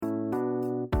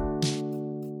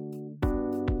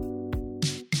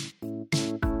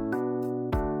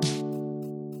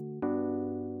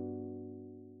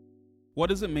What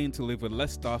does it mean to live with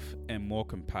less stuff and more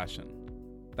compassion?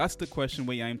 That's the question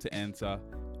we aim to answer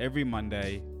every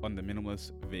Monday on the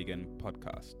Minimalist Vegan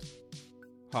Podcast.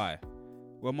 Hi,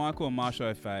 we're Michael and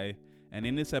Marsha O'Fay, and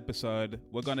in this episode,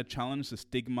 we're going to challenge the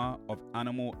stigma of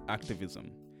animal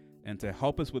activism. And to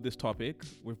help us with this topic,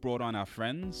 we've brought on our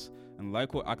friends and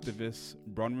local activists,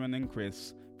 Bronwyn and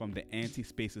Chris, from the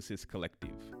Anti-Speciesist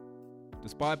Collective.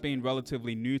 Despite being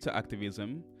relatively new to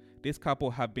activism, this couple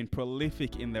have been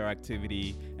prolific in their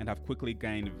activity and have quickly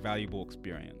gained valuable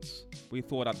experience. We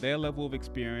thought that their level of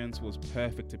experience was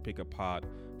perfect to pick apart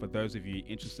for those of you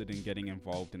interested in getting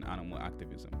involved in animal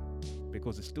activism,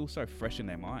 because it's still so fresh in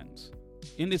their minds.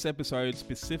 In this episode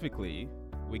specifically,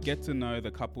 we get to know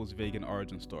the couple's vegan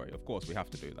origin story. Of course, we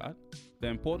have to do that. The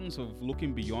importance of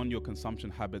looking beyond your consumption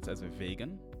habits as a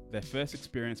vegan, their first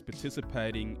experience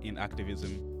participating in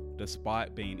activism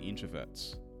despite being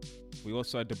introverts. We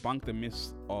also debunk the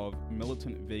myths of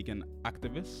militant vegan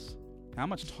activists, how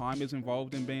much time is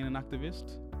involved in being an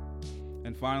activist,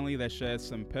 and finally they share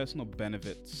some personal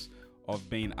benefits of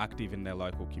being active in their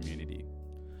local community.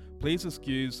 Please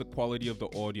excuse the quality of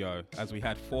the audio, as we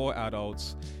had 4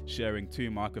 adults sharing 2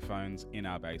 microphones in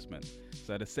our basement,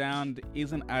 so the sound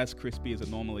isn't as crispy as it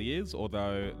normally is,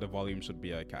 although the volume should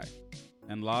be okay.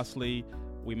 And lastly,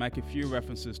 we make a few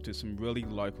references to some really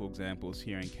local examples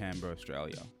here in Canberra,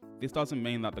 Australia. This doesn't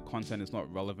mean that the content is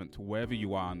not relevant to wherever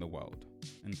you are in the world.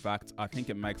 In fact, I think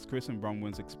it makes Chris and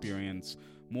Bronwyn's experience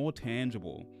more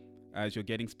tangible, as you're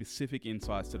getting specific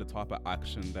insights to the type of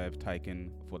action they've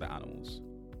taken for the animals.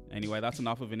 Anyway, that's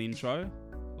enough of an intro.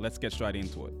 Let's get straight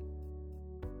into it.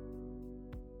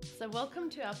 So welcome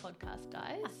to our podcast,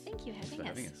 guys. Thank you for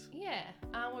having us. Yeah,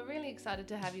 we're really excited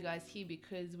to have you guys here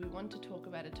because we want to talk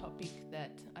about a topic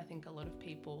that I think a lot of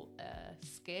people are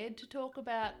scared to talk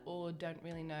about or don't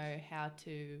really know how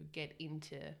to get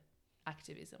into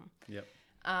activism. Yep.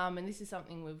 And this is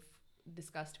something we've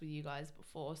discussed with you guys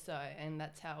before, and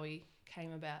that's how we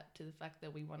came about to the fact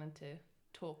that we wanted to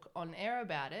talk on air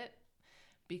about it,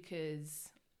 because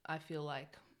I feel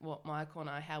like what Michael and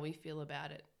I, how we feel about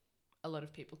it, a lot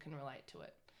of people can relate to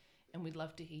it, and we'd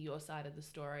love to hear your side of the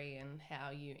story and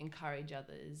how you encourage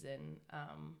others and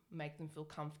make them feel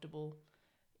comfortable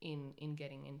in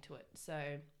getting into it.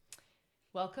 So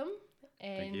welcome.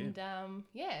 And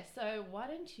so why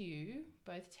don't you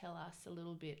both tell us a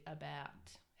little bit about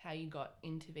how you got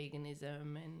into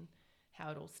veganism and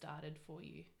how it all started for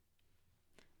you?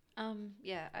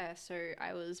 So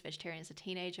I was vegetarian as a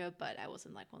teenager, but I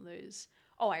wasn't like one of those,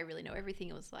 I really know everything.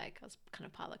 It was like I was kind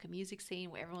of part of like a music scene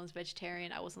where everyone's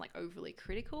vegetarian. I wasn't like overly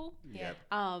critical. Yeah.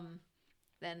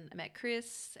 Then I met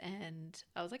Chris and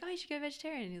I was like, you should go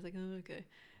vegetarian. And he was like, oh, okay.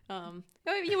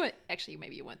 Maybe you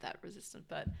weren't that resistant,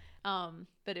 but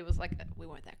it was like we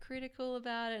weren't that critical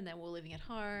about it. And then we're living at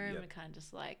home and kind of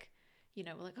just like,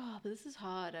 we're like, but this is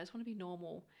hard. I just want to be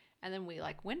normal. And then we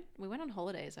went on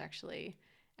holidays actually.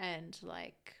 And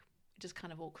like it just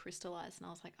kind of all crystallized, and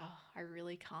I was like, I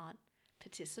really can't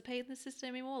participate in the system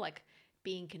anymore. Like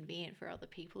being convenient for other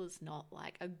people is not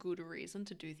like a good reason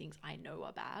to do things I know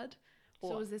are bad.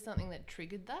 So was there something that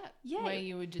triggered that? Yeah. Where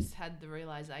you just had the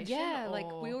realization? Yeah,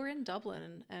 like we were in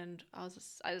Dublin and I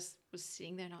just was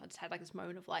sitting there and I just had like this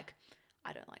moment of like,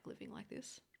 I don't like living like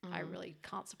this. I really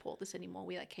can't support this anymore.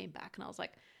 We like came back and I was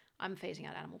like, I'm phasing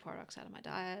out animal products out of my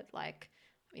diet. Like,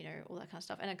 all that kind of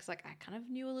stuff. And because like I kind of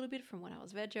knew a little bit from when I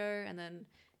was veggie, and then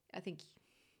I think...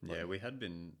 we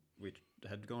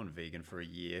had gone vegan for a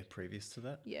year previous to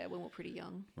that. Yeah, when we were pretty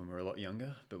young. When we were a lot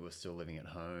younger, but we were still living at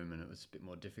home and it was a bit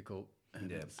more difficult. I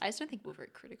just don't think we were very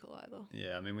critical either.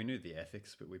 Yeah, I mean, we knew the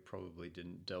ethics, but we probably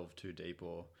didn't delve too deep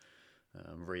or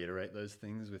reiterate those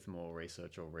things with more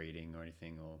research or reading or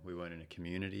anything, or we weren't in a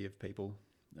community of people.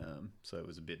 So it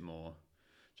was a bit more...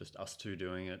 just us two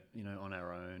doing it, on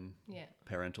our own. Yeah.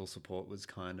 Parental support was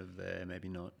kind of there, maybe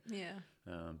not. Yeah.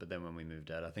 But then when we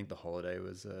moved out, I think the holiday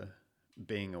was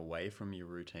being away from your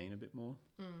routine a bit more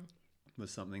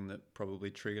was something that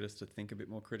probably triggered us to think a bit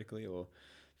more critically or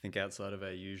think outside of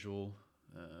our usual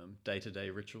day-to-day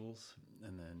rituals.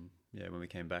 And then, when we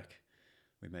came back,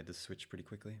 we made the switch pretty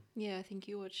quickly. Yeah, I think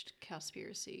you watched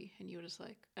Cowspiracy and you were just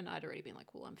like, and I'd already been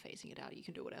like, well, I'm phasing it out. You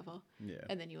can do whatever. Yeah.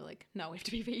 And then you were like, no, we have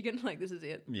to be vegan. Like, this is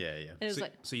it. Yeah. And it was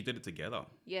So you did it together?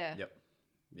 Yeah. Yep.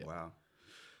 Wow.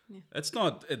 Yeah.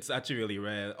 It's actually really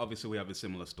rare. Obviously, we have a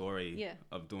similar story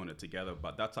of doing it together,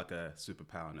 but that's like a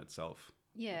superpower in itself.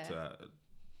 Yeah.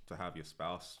 To have your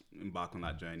spouse embark on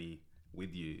that journey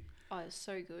with you. Oh, it's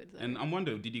so good. Though. And I'm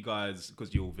wondering, did you guys,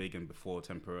 because you were vegan before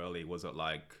temporarily, was it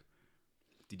like,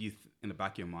 did you, in the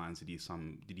back of your minds, did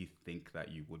you think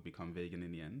that you would become vegan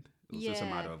in the end? It was just a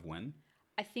matter of when?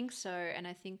 I think so. And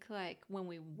I think like when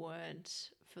we weren't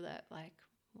for that, like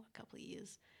a couple of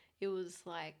years, it was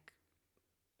like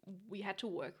we had to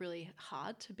work really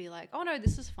hard to be like, oh no,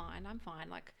 this is fine. I'm fine.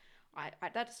 Like I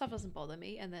that stuff doesn't bother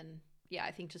me. And then, yeah,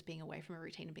 I think just being away from a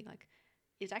routine and being like,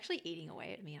 it's actually eating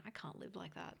away at me. I can't live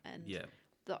like that. And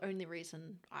the only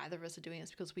reason either of us are doing it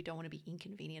is because we don't want to be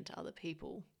inconvenient to other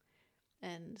people.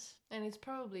 And it's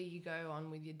probably you go on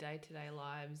with your day-to-day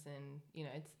lives and, you know,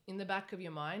 it's in the back of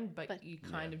your mind, but you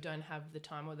kind of don't have the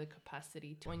time or the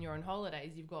capacity to, when you're on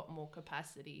holidays, you've got more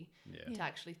capacity to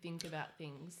actually think about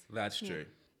things. That's true.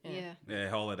 Yeah.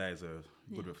 Holidays are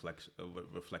good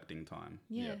reflecting time.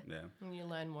 Yeah. And you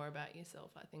learn more about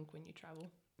yourself, I think, when you travel.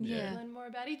 Yeah. You learn more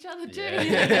about each other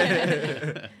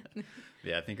too.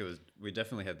 Yeah, I think we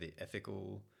definitely had the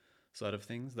ethical side of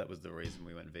things. That was the reason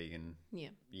we went vegan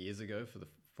years ago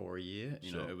for a year.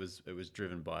 You know, it was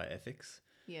driven by ethics.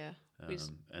 Yeah.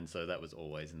 And so that was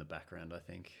always in the background, I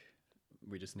think.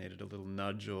 We just needed a little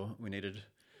nudge, or we needed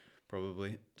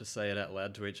probably to say it out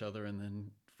loud to each other and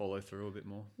then follow through a bit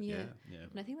more. Yeah.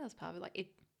 And I think that's part of it.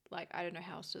 Like I don't know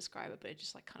how else to describe it, but it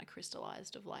just like kind of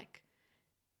crystallized of like,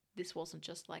 this wasn't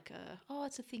just like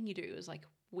it's a thing you do. It was like,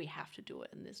 we have to do it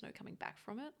and there's no coming back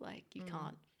from it. Like you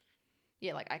can't,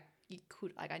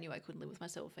 I knew I couldn't live with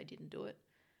myself if I didn't do it.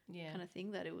 Yeah. Kind of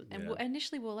thing that it was. And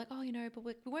initially we were like, oh, you know, but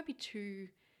we won't be too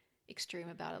extreme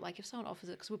about it. Like if someone offers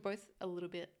it, because we're both a little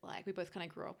bit like, we both kind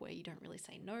of grew up where you don't really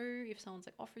say no if someone's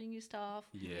like offering you stuff.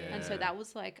 Yeah. And so that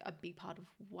was like a big part of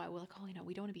why we're like, oh, you know,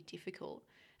 we don't want to be difficult.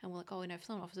 And we're like, oh, you know, if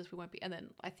someone offers us, we won't be. And then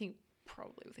I think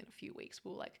probably within a few weeks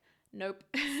we were like, nope.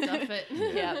 Stuff it.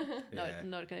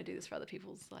 Not going to do this for other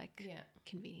people's like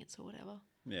convenience or whatever.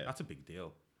 Yeah. That's a big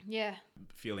deal. Yeah.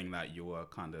 Feeling that you were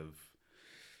kind of,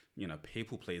 you know,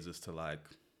 people pleasers to like,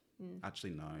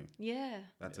 actually no. Yeah.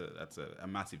 That's a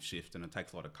massive shift, and it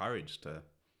takes a lot of courage to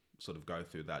sort of go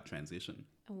through that transition.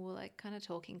 And we're like kind of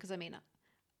talking, because I mean,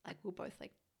 like we're both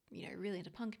like, you know, really into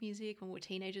punk music when we were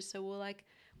teenagers. So we're like,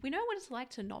 we know what it's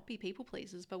like to not be people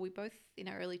pleasers, but we both in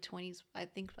our early 20s, I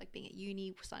think like being at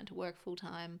uni, we're starting to work full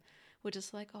time. We're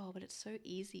just like, oh, but it's so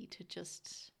easy to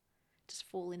just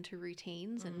fall into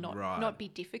routines and not be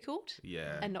difficult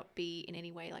and not be in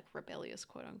any way like rebellious,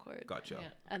 quote unquote. Gotcha. Yeah.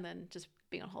 And then just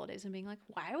being on holidays and being like,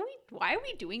 why are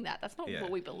we doing that? That's not what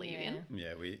we believe in.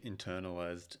 Yeah, we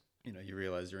internalized, you know, you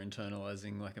realize you're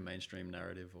internalizing like a mainstream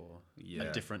narrative or a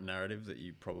different narrative that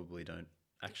you probably don't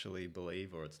actually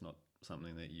believe, or it's not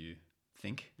something that you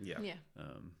think. Yeah.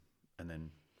 And then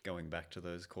going back to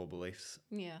those core beliefs.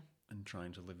 Yeah. And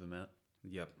trying to live them out.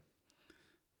 Yep.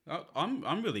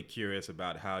 I'm really curious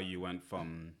about how you went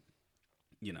from,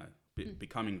 you know,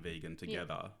 becoming vegan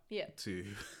together to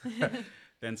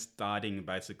then starting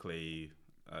basically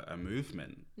a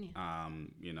movement,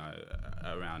 you know,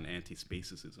 around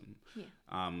anti-speciesism.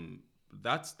 Yeah.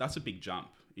 That's a big jump.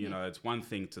 You know, it's one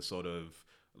thing to sort of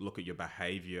look at your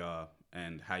behavior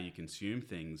and how you consume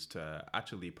things to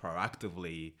actually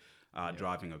proactively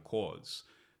driving a cause.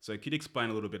 So could you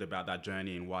explain a little bit about that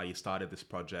journey and why you started this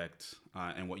project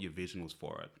and what your vision was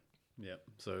for it? Yeah.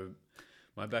 So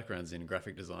my background's in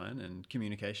graphic design and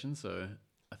communication. So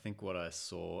I think what I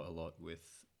saw a lot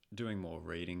with doing more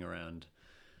reading around,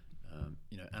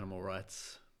 you know, animal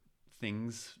rights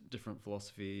things, different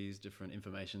philosophies, different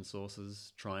information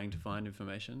sources, trying to find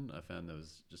information, I found that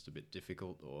was just a bit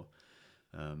difficult, or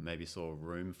maybe saw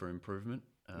room for improvement.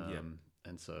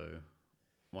 And so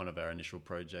one of our initial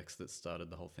projects that started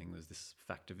the whole thing was this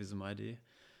Activism idea.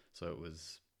 So it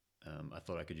was, I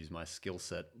thought I could use my skill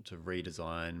set to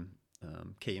redesign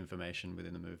key information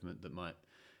within the movement that might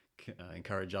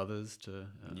encourage others to,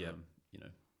 you know,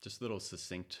 just little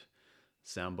succinct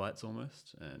sound bites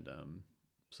almost. And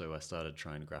so I started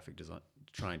trying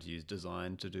to use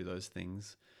design to do those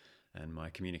things, and my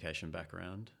communication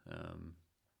background.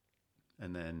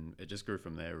 And then it just grew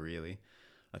from there, really.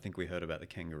 I think we heard about the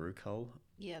kangaroo cull.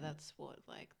 Yeah, that's what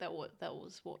that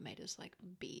was what made us like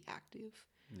be active.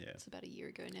 Yeah, it's about a year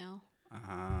ago now.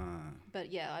 Ah.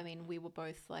 But yeah, I mean, we were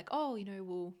both like, oh, you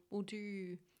know, we'll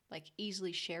do like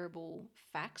easily shareable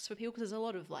facts for people, because there's a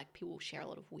lot of like people share a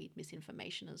lot of weird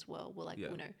misinformation as well. We're like, you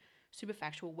know, super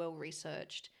factual, well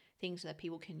researched things that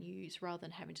people can use, rather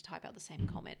than having to type out the same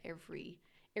comment every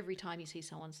time you see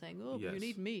someone saying, oh, but you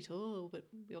need meat, oh, but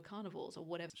you're carnivores or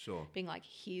whatever. Sure. Being like,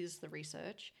 here's the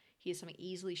research, here's something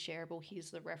easily shareable,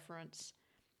 here's the reference,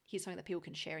 here's something that people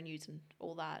can share and use and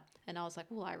all that. And I was like,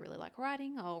 well, I really like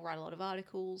writing. I'll write a lot of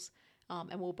articles.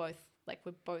 And we're both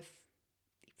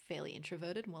fairly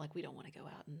introverted, and we're like, we don't want to go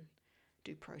out and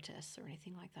do protests or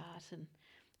anything like that. And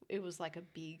it was like a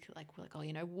big, like, we're like, oh,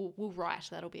 you know, we'll write,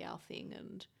 that'll be our thing.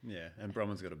 And Yeah, and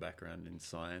Bronwyn's got a background in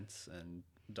science and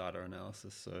data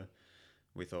analysis, so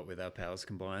we thought with our powers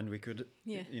combined, we could,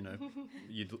 Yeah. you know,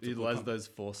 utilize those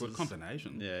forces. Good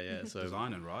combination. Yeah. So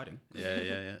Design and writing.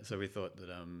 yeah. So we thought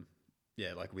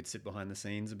that, like we'd sit behind the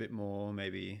scenes a bit more,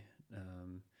 maybe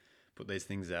put these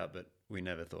things out, but we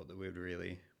never thought that we'd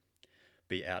really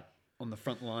be out on the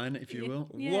front line, if you will.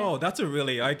 Yeah. Whoa, that's a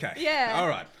really okay. Yeah. All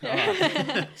right.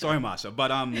 Sorry, Marsha,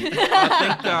 but I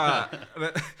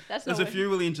think there's a few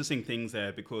really interesting things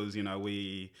there because you know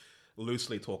we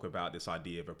loosely talk about this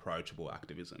idea of approachable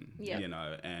activism. Yeah. You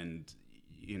know, and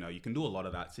you know you can do a lot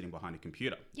of that sitting behind a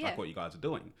computer, Yeah. like what you guys are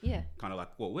doing. Yeah. Kind of like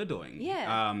what we're doing.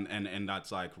 Yeah. And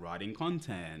that's like writing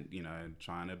content, you know,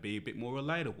 trying to be a bit more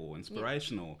relatable,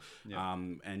 inspirational. Yeah.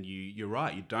 And you're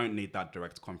right, you don't need that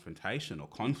direct confrontation or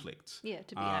conflict. Yeah,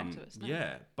 to be activist. No.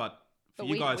 Yeah, but for But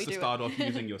you we guys to do start it. off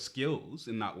using your skills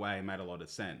in that way made a lot of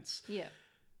sense. Yeah.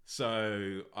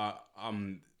 So,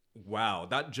 wow,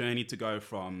 that journey to go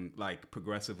from like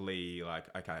progressively like,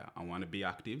 okay, I want to be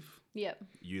active, Yeah.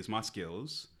 use my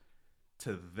skills,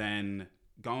 to then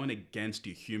going against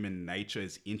your human nature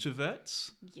as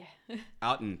introverts Yeah.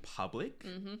 out in public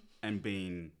Mm-hmm. and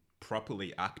being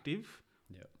properly active.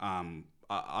 Yeah.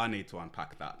 I need to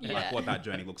unpack that, like Yeah. what that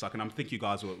journey looks like. And I think you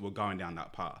guys were going down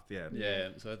that path. Yeah.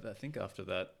 Yeah. So I think after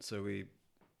that,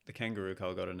 the kangaroo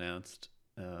cull got announced.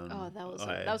 Oh, that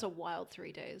was a wild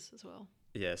 3 days as well.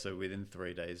 Yeah, so within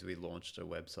 3 days, we launched a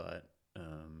website,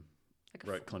 Like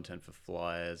wrote content for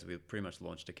flyers. We pretty much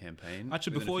launched a campaign.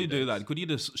 Actually, within a before few you do days. that, could you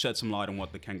just shed some light on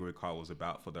what the kangaroo cull was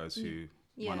about for those who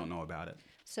Yeah. might not know about it?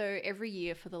 So every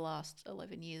year for the last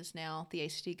 11 years now, the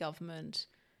ACT government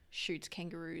shoots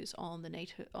kangaroos on the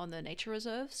nature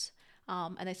reserves.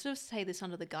 And they sort of say this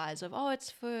under the guise of, oh, it's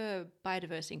for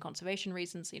biodiversity and conservation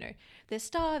reasons. You know, they're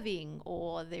starving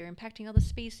or they're impacting other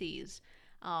species,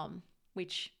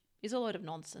 which is a load of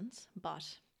nonsense,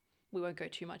 but we won't go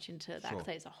too much into that because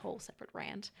there's a whole separate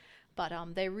rant. But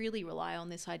they really rely on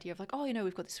this idea of like, oh, you know,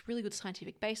 we've got this really good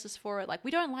scientific basis for it. Like,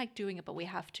 we don't like doing it, but we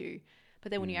have to.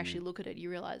 But then when you actually look at it, you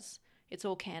realize it's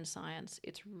all canned science.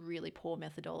 It's really poor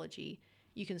methodology.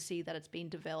 You can see that it's been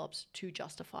developed to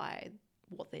justify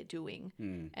what they're doing,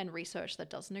 and research that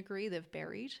doesn't agree, they've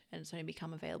buried, and it's only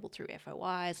become available through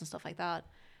FOIs and stuff like that.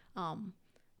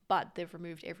 But they've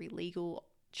removed every legal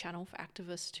channel for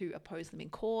activists to oppose them in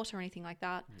court or anything like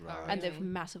that. Right. And they've Really?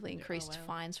 massively increased wow.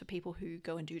 fines for people who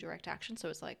go and do direct action. So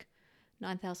it's like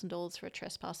 $9,000 for a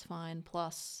trespass fine,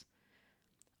 plus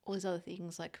all these other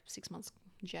things like 6 months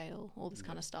jail, all this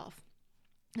kind of stuff.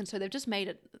 And so they've just made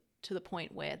it to the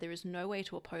point where there is no way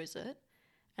to oppose it,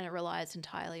 and it relies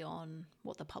entirely on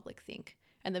what the public think.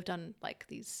 And they've done like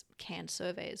these canned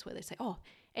surveys where they say, oh,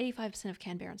 85% of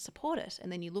Canberrans support it.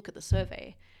 And then you look at the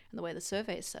survey, and the way the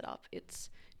survey is set up, it's,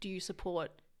 do you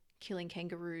support killing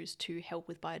kangaroos to help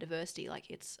with biodiversity? Like,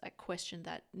 it's a question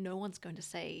that no one's going to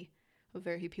say, or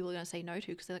very few people are going to say no to,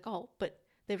 because they're like, oh, but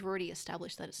they've already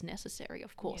established that it's necessary.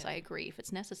 Of course, I agree if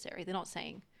it's necessary. They're not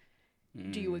saying,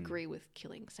 do you agree with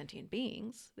killing sentient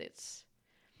beings?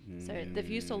 So they've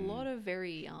used a lot of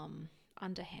very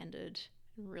underhanded,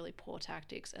 really poor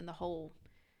tactics, and the whole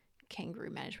kangaroo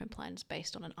management plan is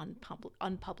based on an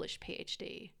unpublished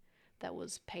PhD that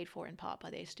was paid for in part by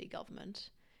the ACT government.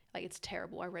 Like, it's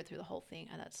terrible. I read through the whole thing,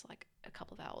 and that's like a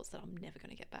couple of hours that I'm never going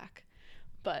to get back.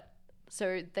 But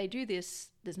so they do this.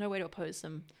 There's no way to oppose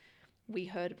them. We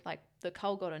heard like the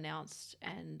cull got announced,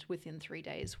 and within 3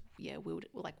 days, we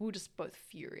were just both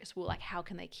furious. We were like, how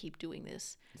can they keep doing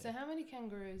this? So how many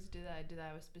kangaroos do they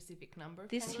have a specific number of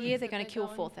This kangaroos year they're that going to kill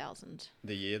going? 4,000.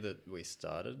 The year that we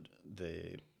started,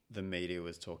 the media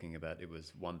was talking about it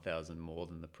was 1,000 more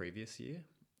than the previous year,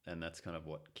 and that's kind of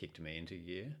what kicked me into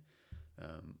gear.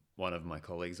 One of my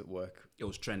colleagues at work, It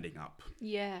was trending up.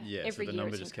 Yeah, yeah, every so the year number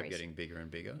it's just kept increasing. getting bigger and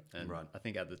bigger. And Right. I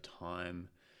think at the time,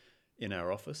 in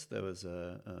our office, there was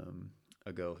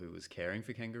a girl who was caring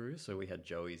for kangaroos, so we had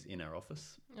Joey's in our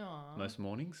office Aw. most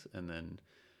mornings, and then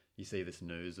you see this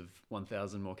news of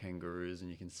 1,000 more kangaroos,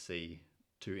 and you can see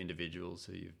two individuals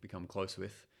who you've become close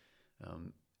with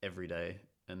every day,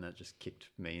 and that just kicked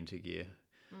me into gear.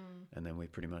 And then we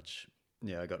pretty much,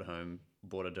 I got home,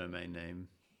 bought a domain name,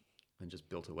 and just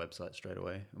built a website straight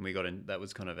away. And we got in, that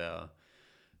was kind of our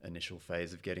initial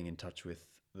phase of getting in touch with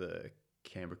the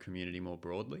Canberra community more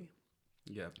broadly.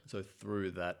 Yeah. So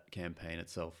through that campaign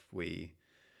itself, we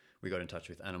got in touch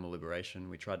with Animal Liberation.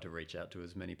 We tried to reach out to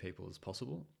as many people as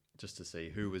possible just to see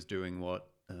who was doing what,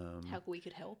 How we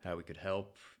could help. how we could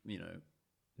help.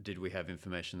 Did we have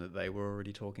information that they were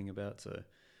already talking about? So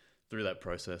through that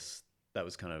process, that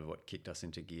was kind of what kicked us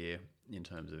into gear in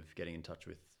terms of getting in touch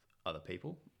with other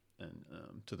people and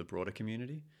to the broader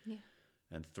community. Yeah.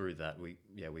 And through that, we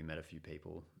met a few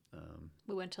people.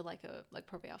 We went to like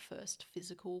probably our first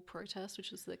physical protest,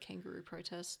 which was the kangaroo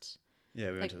protest.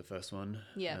 Yeah, we went to the first one.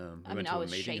 Yeah, I mean, I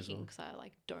was shaking because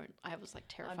I was like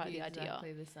terrified of the idea.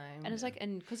 Exactly the same. And it's like,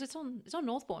 and because it's on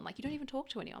Northbourne, like you don't even talk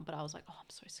to anyone. But I was like, oh, I'm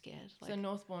so scared. Like, so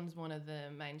Northbourne's one of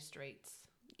the main streets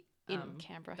in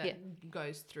Canberra, that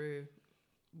goes through,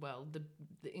 well,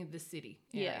 the city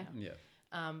area.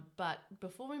 Yeah. But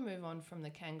before we move on from the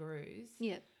kangaroos,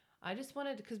 yeah, I just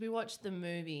wanted, because we watched the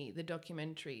movie, the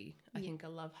documentary, I think A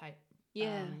Love Hate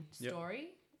story.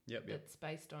 Yep. That's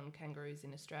based on kangaroos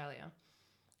in Australia.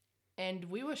 And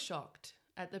we were shocked.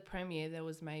 At the premiere, there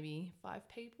was maybe 5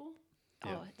 people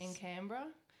in Canberra.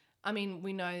 I mean,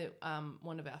 we know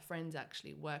one of our friends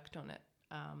actually worked on it.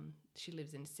 She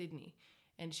lives in Sydney.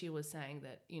 And she was saying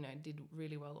that, did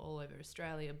really well all over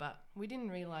Australia. But we didn't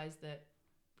realise that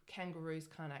kangaroos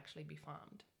can't actually be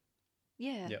farmed.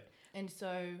 yeah, Yep. And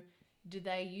so do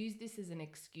they use this as an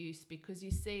excuse because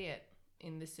you see it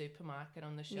in the supermarket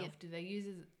on the shelf? Yeah. Do they use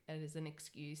it as an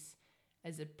excuse,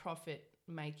 as a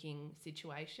profit-making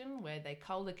situation where they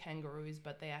cull the kangaroos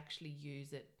but they actually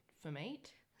use it for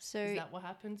meat? So Is that what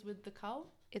happens with the cull?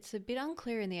 it's a bit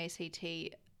unclear in the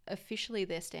ACT. Officially,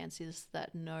 their stance is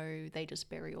that no, they just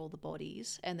bury all the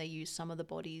bodies and they use some of the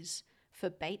bodies for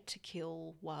bait to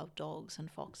kill wild dogs and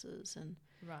foxes and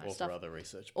Right. Or stuff. for other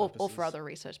research purposes. or for other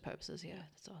research purposes. Yeah,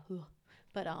 that's all.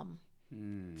 But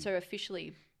so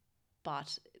officially,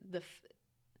 but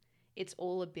it's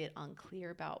all a bit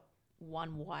unclear about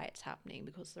why it's happening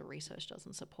because the research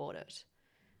doesn't support it.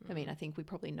 I mean, I think we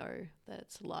probably know that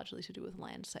it's largely to do with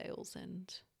land sales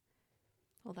and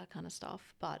all that kind of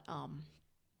stuff. But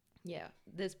yeah,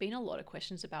 there's been a lot of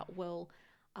questions about, well,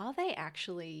 are they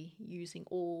actually using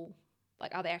all,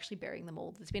 like, are they actually burying them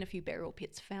all? There's been a few burial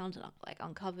pits found and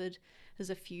uncovered. There's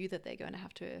a few that they're going to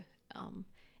have to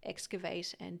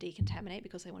excavate and decontaminate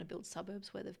because they want to build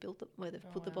suburbs where they've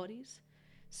put the bodies.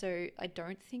 So I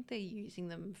don't think they're using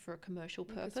them for a commercial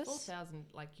purpose. 4,000,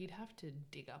 like, you'd have to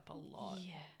dig up a lot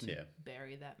to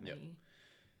bury that many.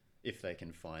 If they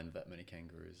can find that many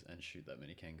kangaroos and shoot that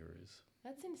many kangaroos.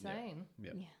 That's insane.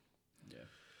 Yeah.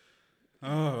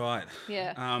 Oh, right.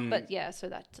 Yeah. But yeah, so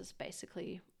that just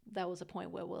basically, that was a point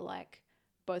where we're like,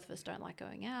 both of us don't like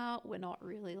going out. We're not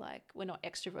really we're not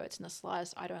extroverts in the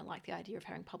slightest. I don't like the idea of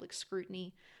having public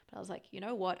scrutiny. But I was like, you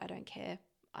know what? I don't care.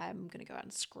 I'm going to go out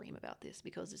and scream about this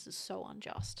because this is so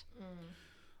unjust.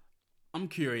 I'm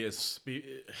curious,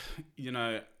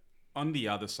 on the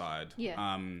other side,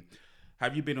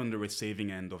 have you been on the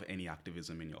receiving end of any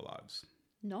activism in your lives?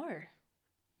 No,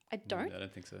 I don't. I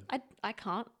don't think so. I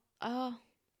can't. I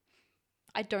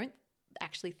don't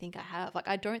actually think I have. Like,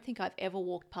 I don't think I've ever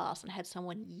walked past and had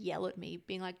someone yell at me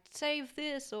being like, save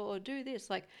this or do this.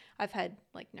 Like, I've had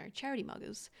charity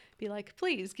muggers be like,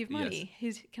 please give money.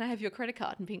 Can I have your credit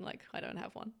card? And being like, I don't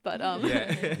have one, but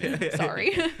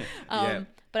sorry.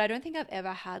 But I don't think I've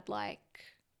ever had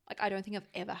I don't think I've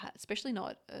ever had, especially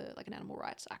not an animal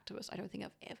rights activist. I don't think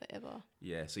I've ever.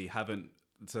 Yeah, so you haven't.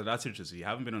 So that's interesting. You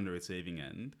haven't been on the receiving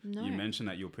end. No. You mentioned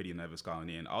that you were pretty nervous going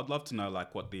in. I'd love to know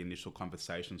what the initial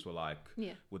conversations were like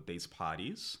with these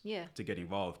parties to get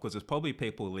involved. Because there's probably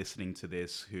people listening to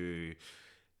this who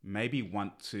maybe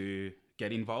want to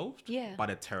get involved, but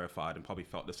are terrified and probably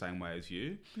felt the same way as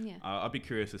you. Yeah. I'd be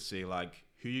curious to see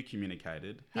who you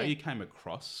communicated, how you came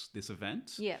across this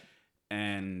event,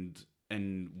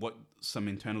 and what some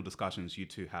internal discussions you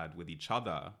two had with each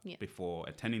other before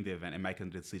attending the event and making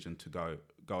the decision to go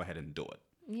ahead and do it.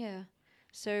 Yeah.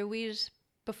 So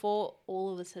before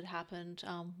all of this had happened,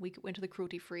 we went to the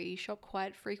cruelty-free shop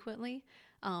quite frequently.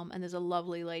 And there's a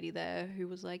lovely lady there who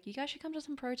was like, you guys should come to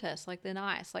some protests. Like, they're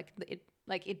nice.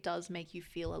 It does make you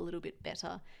feel a little bit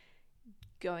better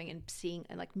going and seeing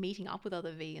and meeting up with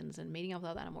other vegans and meeting up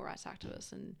with other animal rights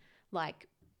activists and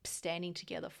standing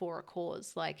together for a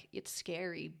cause. It's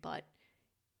scary, but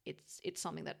it's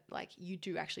something that you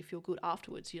do actually feel good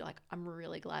afterwards. You're like, I'm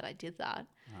really glad I did that.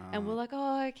 And we're like,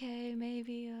 oh, okay,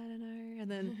 maybe, I don't know. And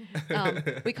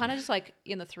then we kind of just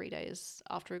in the 3 days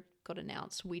after it got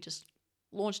announced, we just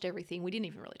launched everything. We didn't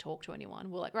even really talk to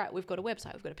anyone. We're like, right, we've got a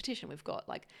website, we've got a petition, we've got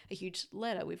a huge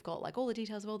letter, we've got all the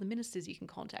details of all the ministers you can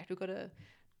contact, we've got a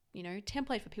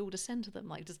template for people to send to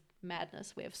them, just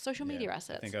madness. We have social media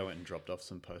assets. I think I went and dropped off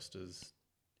some posters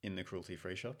in the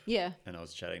cruelty-free shop. Yeah. And I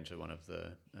was chatting to one of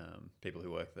the people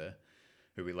who work there,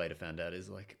 who we later found out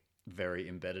is very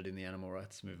embedded in the animal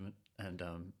rights movement. And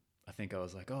I think I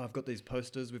was like, oh, I've got these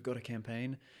posters, we've got a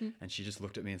campaign. And she just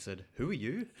looked at me and said, who are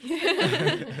you?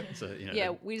 So, you know.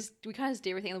 Yeah, we kind of just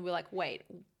did everything, and we were like, wait,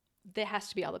 there has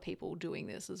to be other people doing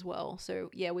this as well. So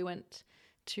yeah, we went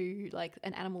to like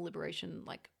an animal liberation,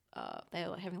 like they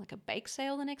were having like a bake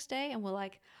sale the next day, and we're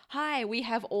like, hi, we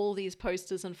have all these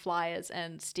posters and flyers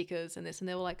and stickers and this, and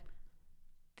they were like,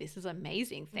 this is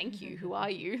amazing, thank you, who are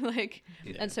you? Like,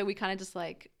 and so we kind of just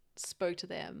like spoke to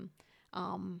them,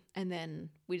 and then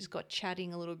we just got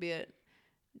chatting a little bit.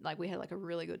 Like we had like a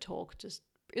really good talk. Just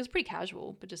it was pretty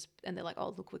casual, but just, and they're like,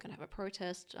 oh look, we're gonna have a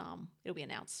protest. It'll be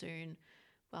announced soon.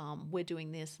 We're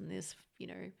doing this and this. You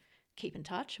know, keep in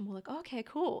touch. And we're like, oh, okay,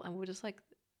 cool. And we're just like,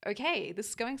 okay, this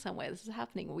is going somewhere. This is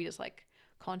happening. We just like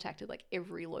contacted like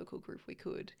every local group we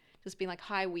could, just being like,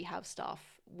 hi, we have stuff.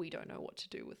 We don't know what to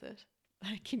do with it.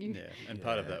 Can you? Yeah, and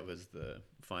part of that was the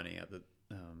finding out that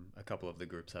a couple of the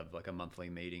groups have like a monthly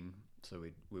meeting. So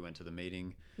we went to the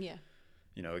meeting. Yeah.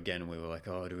 You know, again, we were like,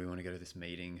 oh, do we want to go to this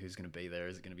meeting? Who's going to be there?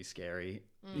 Is it going to be scary?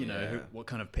 You know, what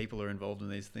kind of people are involved in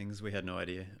these things? We had no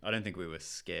idea. I don't think we were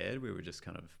scared. We were just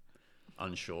kind of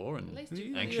unsure and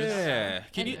anxious. Yeah.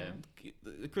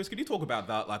 Chris, can you talk about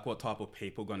that? Like what type of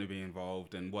people are going to be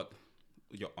involved and what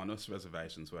your honest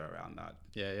reservations were around that?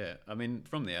 Yeah. I mean,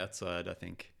 from the outside, I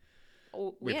think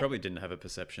we Yeah. probably didn't have a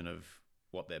perception of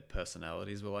what their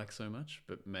personalities were like so much,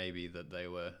 but maybe that they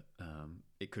were,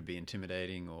 it could be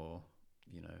intimidating or,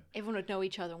 you know. Everyone would know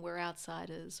each other and we're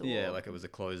outsiders. Or, Yeah, like it was a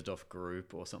closed off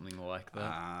group or something like that.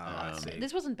 I see.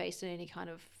 This wasn't based on any kind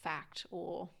of fact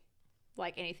or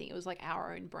like anything. It was like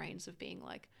our own brains of being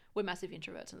like, we're massive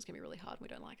introverts and it's gonna be really hard and we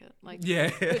don't like it. Like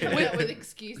We're coming up with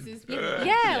excuses.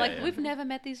 We've never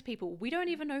met these people. We don't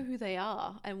even know who they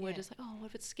are, and we're just like, oh, what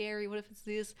if it's scary? What if it's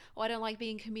this? Oh, I don't like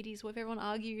being in committees. What if everyone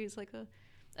argues? Like, and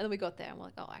then we got there and we're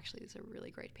like, oh, actually, these are really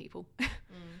great people.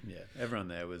 Yeah, everyone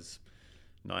there was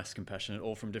nice, compassionate,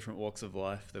 all from different walks of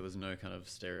life. There was no kind of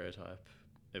stereotype.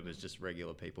 It was just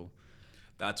regular people.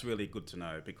 That's really good to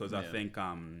know because I think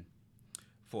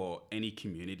for any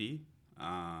community,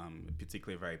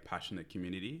 particularly a very passionate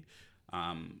community,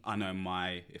 I know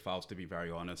if I was to be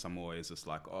very honest, I'm always just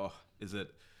like, oh, is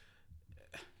it,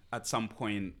 at some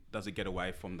point, does it get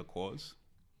away from the cause?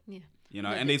 Yeah. You know,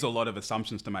 and these are a lot of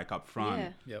assumptions to make up front.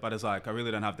 Yeah. Yep. But it's like, I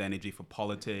really don't have the energy for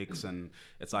politics. And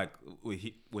it's like,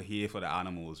 we're here for the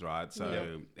animals, right?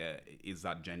 So is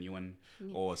that genuine?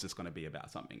 Or is this going to be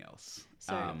about something else?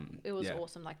 So it was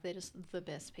awesome. Like, they're just the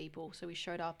best people. So we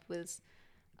showed up with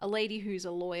a lady who's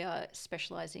a lawyer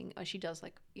specializing, she does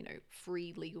like, you know,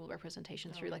 free legal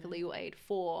representation through like a legal aid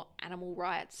for animal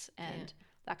rights and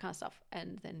that kind of stuff.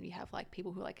 And then you have like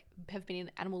people who like have been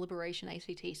in animal liberation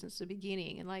ACT since the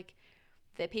beginning, and like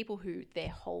they're people who their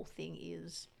whole thing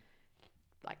is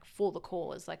like for the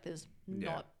cause. Like there's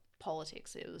not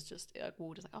politics. It was just we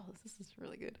were just like, oh, this is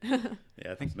really good.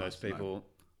 Yeah, I think most people,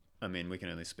 I mean, we can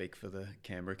only speak for the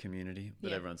Canberra community,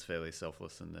 but everyone's fairly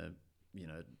selfless, and you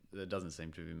know, there doesn't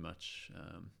seem to be much,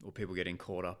 or people getting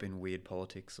caught up in weird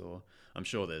politics, or I'm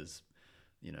sure there's,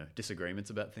 you know, disagreements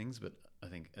about things, but I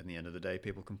think at the end of the day,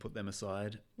 people can put them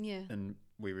aside. Yeah. And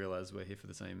we realize we're here for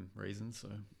the same reasons. So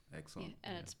excellent. Yeah,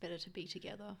 and it's better to be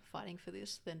together fighting for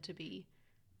this than to be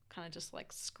kind of just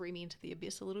like screaming into the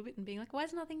abyss a little bit and being like, why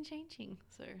is nothing changing?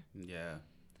 So yeah.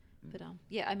 But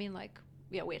yeah, I mean, like,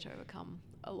 yeah, we had to overcome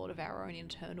a lot of our own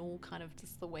internal kind of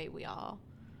just the way we are.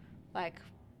 Like,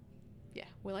 yeah,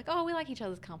 we're like, oh, we like each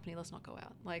other's company, let's not go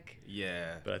out. Like,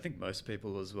 yeah. But I think most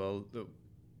people as well, that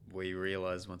we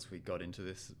realized once we got into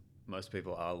this, most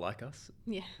people are like us.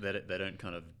 Yeah. They don't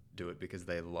kind of do it because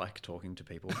they like talking to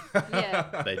people.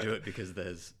 Yeah. They do it because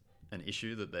there's an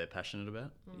issue that they're passionate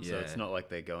about. So it's not like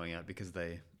they're going out because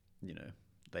they, you know,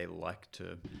 they like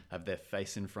to have their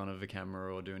face in front of a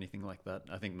camera or do anything like that.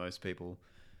 I think most people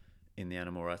in the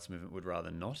animal rights movement would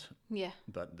rather not. Yeah.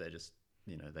 But they're just,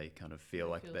 you know, they kind of feel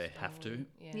like they have to.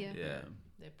 Yeah.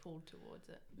 They're pulled towards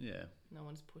it. Yeah. No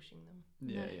one's pushing them.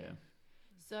 Yeah.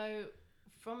 So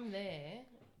from there,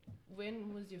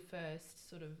 when was your first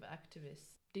sort of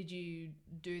activist? Did you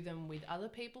do them with other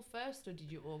people first, or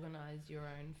did you organise your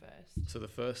own first?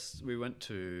 So we went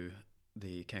to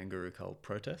the Kangaroo Cull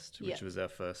protest, which was our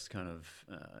first kind of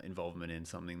involvement in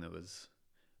something that was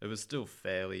still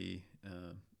fairly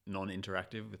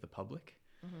non-interactive with the public.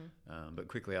 Mm-hmm. But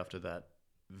quickly after that,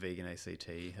 Vegan ACT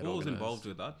had Who was involved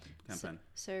with that campaign?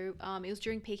 So it was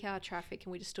during peak hour traffic,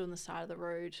 and we just stood on the side of the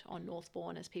road on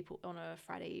Northbourne as people on a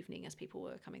Friday evening as people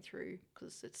were coming through,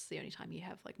 because it's the only time you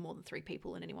have like more than 3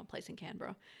 people in any one place in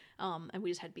Canberra. And we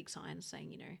just had big signs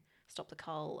saying, you know, stop the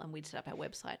cull, and we'd set up our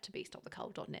website to be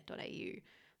stopthecull.net.au,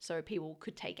 so people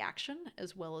could take action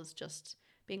as well as just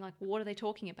being like, well, what are they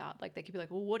talking about? Like they could be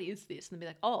like, well, what is this? And they'd be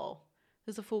like, oh,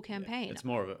 there's a full campaign. It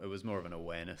was more of an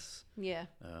awareness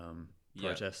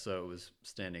protest. So it was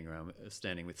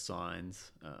standing with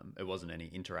signs. It wasn't any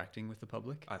interacting with the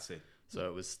public. I see. So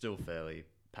it was still fairly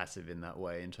passive in that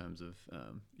way, in terms of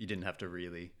you didn't have to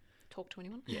really talk to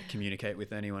anyone. Yeah, communicate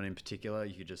with anyone in particular.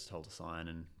 You could just hold a sign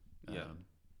and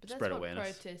But spread that's awareness.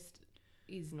 what protest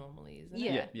is normally, isn't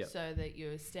Yeah. it? Yeah. So that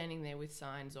you're standing there with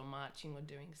signs or marching or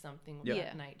doing something of Yeah.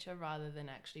 that nature, rather than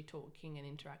actually talking and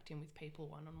interacting with people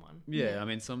one-on-one. Yeah, I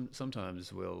mean,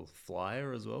 sometimes we'll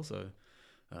flyer as well. So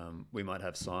we might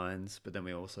have signs, but then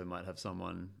we also might have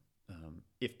someone,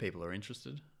 if people are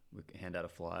interested, we can hand out a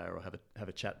flyer or have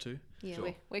a chat to. Yeah,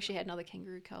 Sure. we actually had another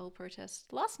kangaroo cull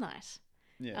protest last night.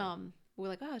 Yeah. We're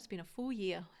like, oh, it's been a full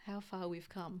year. How far we've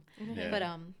come. Yeah.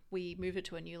 But we moved it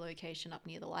to a new location up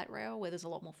near the light rail where there's a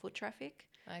lot more foot traffic.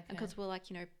 Okay. Because we're like,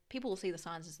 people will see the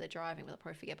signs as they're driving, but they'll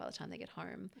probably forget by the time they get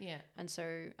home. Yeah. And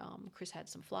so Chris had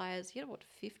some flyers. He had,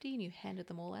 50? And you handed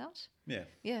them all out? Yeah.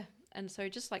 Yeah. And so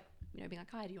just like, being like,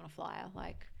 hi, do you want a flyer?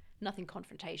 Like, nothing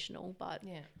confrontational, but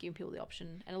giving people the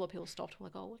option. And a lot of people stopped. Were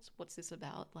like, oh, what's this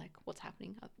about? Like, what's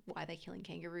happening? Why are they killing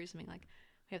kangaroos? I mean, like,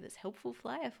 we have this helpful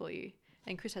flyer for you.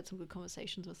 And Chris had some good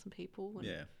conversations with some people.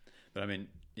 And but I mean,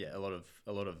 a lot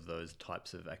of those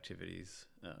types of activities,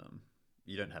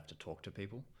 you don't have to talk to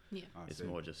people. Yeah, it's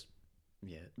more just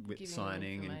with Giving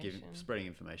signing and information. spreading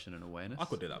information and awareness. I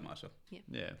could do that, Marsha.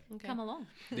 Yeah. Okay. come along.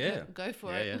 Yeah. Go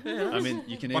for it. Yeah. I mean,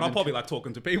 you can. But I'll even probably like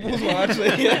talking to people as well,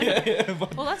 actually. Yeah.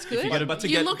 Well, that's good.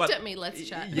 You looked at me. Let's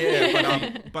chat.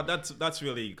 Yeah, but that's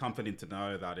really comforting to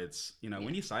know that it's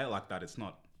when you say it like that, it's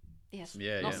not. Yes.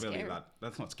 Yeah, not yeah. scary. Really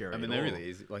that's not scary. I mean, at they're all. really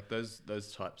easy. Like those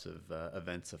types of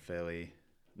events are fairly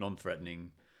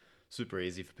non-threatening, super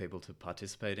easy for people to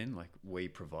participate in. Like we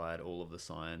provide all of the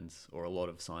signs or a lot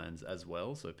of signs as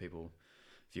well. So people,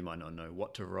 if you might not know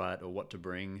what to write or what to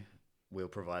bring, we'll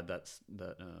provide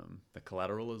the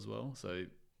collateral as well. So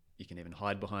you can even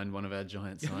hide behind one of our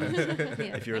giant signs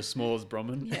if you're as small as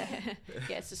Brahman. Yeah,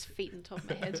 it's just feet on top of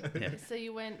my head. Yeah. So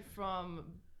you went from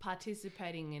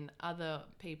participating in other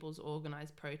people's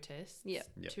organised protests Yep.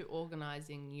 to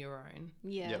organising your own.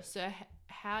 Yeah. Yep. So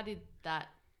how did that,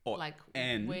 Or- where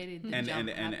did the and jump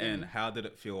happen? and how did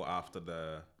it feel after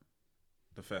the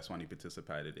first one you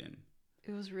participated in?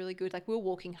 It was really good. Like we were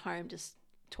walking home just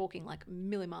talking like a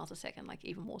million miles a second, like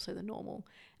even more so than normal.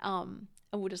 And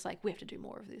we're just like, we have to do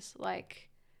more of this. Like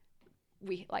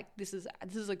this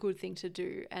is a good thing to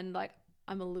do. And like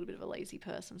I'm a little bit of a lazy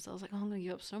person, so I was like, oh, I'm gonna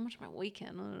give up so much of my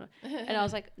weekend. And I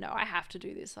was like, no, I have to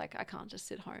do this. Like I can't just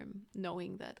sit home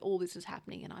knowing that all this is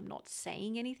happening and I'm not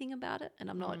saying anything about it, and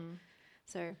I'm not.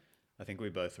 So I think we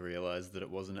both realized that it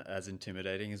wasn't as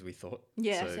intimidating as we thought.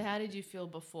 Yeah. So how did you feel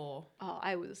before? oh,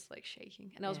 I was like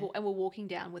shaking, and Yeah. and we're walking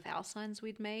down with our signs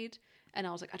we'd made, and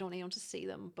I was like, I don't want anyone to see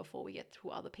them before we get to who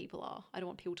other people are. I don't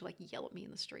want people to like yell at me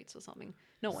in the streets or something.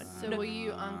 No one. So were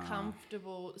you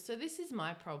uncomfortable? So this is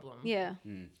my problem. Yeah.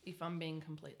 If I'm being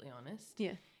completely honest.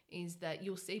 Yeah. Is that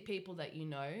you'll see people that you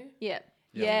know. Yeah.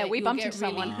 Yeah. Yeah. that We you'll bumped get into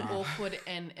someone. really awkward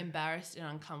and embarrassed and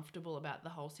uncomfortable about the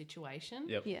whole situation.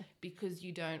 Yep. Yeah. Because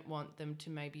you don't want them to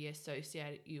maybe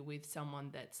associate you with someone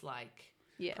that's like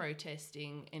Yeah.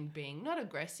 protesting and being not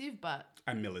aggressive, but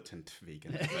A militant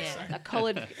vegan, let's Yeah. say. A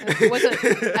collared was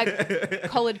it a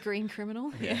collared green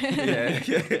criminal? Yeah.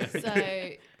 so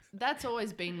that's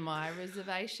always been my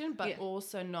reservation, but Yeah.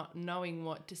 also not knowing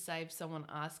what to say if someone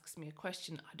asks me a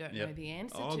question I don't Yep. know the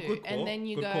answer Oh, to. good call, And then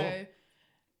you good go, call.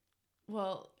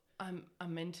 well, I'm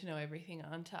meant to know everything,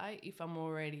 aren't I? If I'm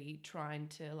already trying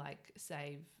to like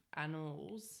save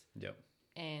animals Yep.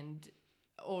 and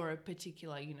or a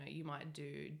particular, you might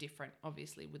do different,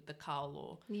 obviously, with the cull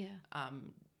or Yeah.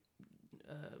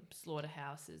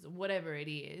 slaughterhouses or whatever it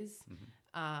is.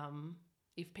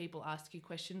 If people ask you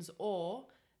questions or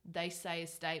they say a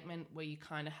statement where you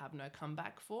kind of have no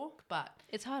comeback for, but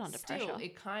It's hard under still pressure.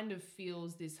 it kind of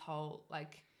feels this whole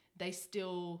like they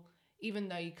still, even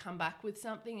though you come back with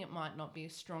something, it might not be a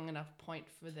strong enough point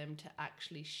for them to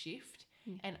actually shift.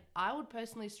 And I would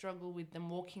personally struggle with them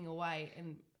walking away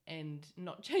and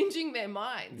not changing their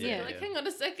minds. Yeah. They're like, hang on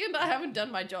a second, I haven't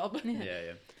done my job.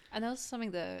 Yeah. And that was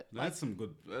something that That's some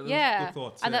good, yeah, good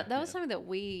thoughts. and yeah. that was something that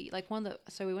we like.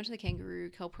 So we went to the kangaroo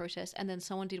cull protest, and then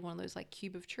someone did one of those like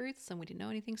cube of truths, and we didn't know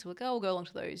anything, so we're like, oh, we'll go along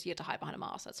to those. You have to hide behind a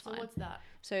mask. That's So fine. what's that?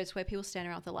 So it's where people stand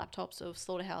around with their laptops of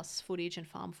slaughterhouse footage and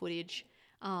farm footage,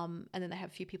 and then they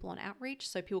have a few people on outreach.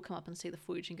 So people come up and see the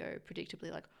footage and go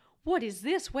predictably like, what is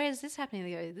this? Where is this happening?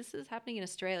 And they go, this is happening in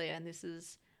Australia, and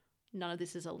none of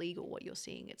this is illegal. What you're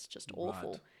seeing, it's just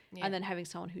awful. Yeah. And then having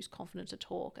someone who's confident to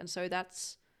talk, and so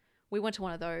that's we went to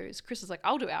one of those. Chris was like,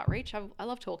 I'll do outreach. I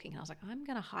love talking. And I was like, I'm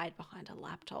going to hide behind a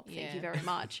laptop. Thank you very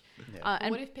much.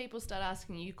 And what if people start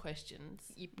asking you questions?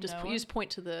 You just point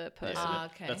to the person.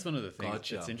 Okay. That's one of the things.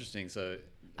 Gotcha. It's interesting. So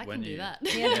I when can do you, that.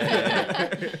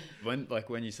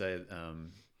 when you say,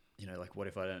 like, what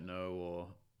if I don't know, or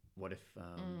what if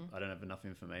I don't have enough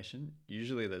information?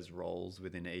 Usually there's roles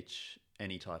within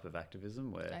any type of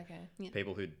activism where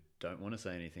people who don't want to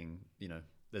say anything,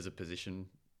 there's a position.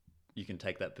 You can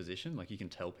take that position. Like, you can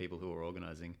tell people who are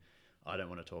organizing, I don't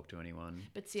want to talk to anyone.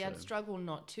 But see, I'd struggle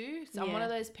not to. So I'm one of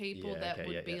those people that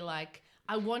would be like,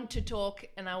 I want to talk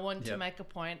and I want to make a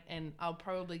point, and I'll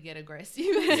probably get aggressive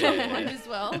at some point as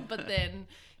well. But then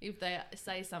if they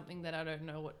say something that I don't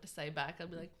know what to say back, I'll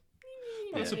be like,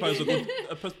 I suppose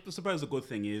the good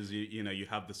thing is you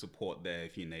have the support there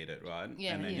if you need it, right?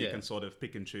 Yeah. And then you can sort of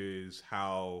pick and choose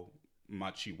how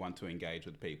much you want to engage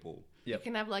with people. You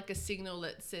can have like a signal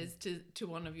that says to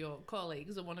one of your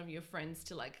colleagues or one of your friends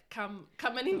to like come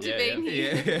and intervene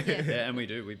here. Yeah, and we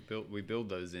do. We build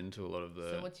those into a lot of the.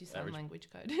 So what's your sign language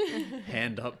code?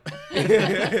 Hand up.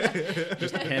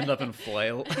 Just hand up and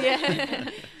flail. Yeah.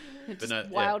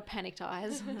 Wild panicked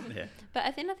eyes. Yeah. But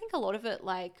I think a lot of it,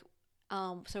 like,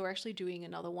 so we're actually doing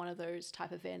another one of those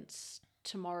type events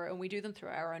tomorrow, and we do them through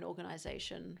our own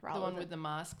organization rather The one than with the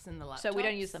masks and the laptops. So we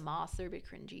don't use the masks, they're a bit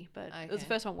cringy, but it was the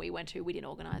first one we went to. We didn't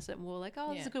organize it, and we were like,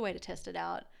 this is a good way to test it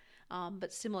out.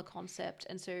 But similar concept.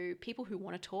 And so people who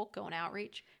want to talk go on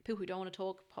outreach, people who don't want to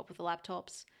talk pop with the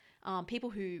laptops, people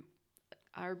who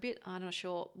are a bit, I'm not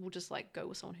sure, will just like go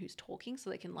with someone who's talking so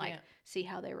they can see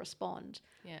how they respond.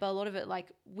 But a lot of it,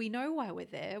 like, we know why we're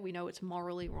there. We know it's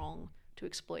morally wrong to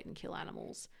exploit and kill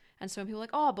animals. And so when people are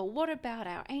like, but what about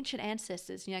our ancient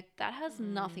ancestors? And you're like, that has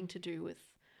nothing to do with,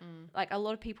 like, a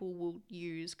lot of people will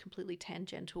use completely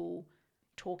tangential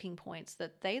talking points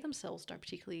that they themselves don't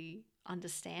particularly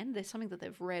understand. There's something that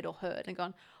they've read or heard and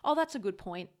gone, that's a good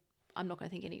point. I'm not going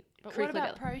to think any. But what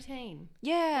about protein?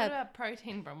 Yeah. What about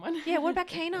protein, Bronwyn? Yeah, what about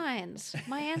canines?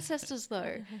 My ancestors,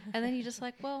 though. And then you're just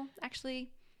like, well,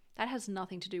 actually, that has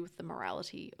nothing to do with the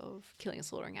morality of killing and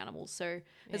slaughtering animals. So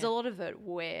there's a lot of it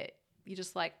where you're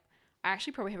just like, I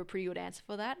actually probably have a pretty good answer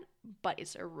for that, but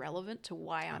it's irrelevant to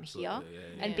why I'm here.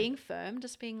 And being firm,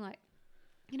 just being like,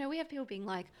 we have people being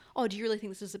like, do you really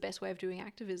think this is the best way of doing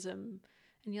activism?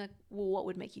 And you're like, well, what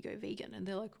would make you go vegan? And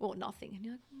they're like, nothing. And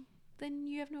you're like, then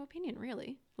you have no opinion,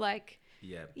 really. Like,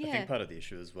 I think part of the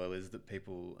issue as well is that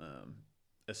people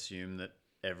assume that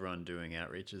everyone doing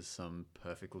outreach is some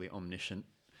perfectly omniscient,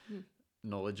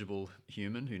 knowledgeable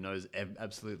human who knows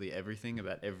absolutely everything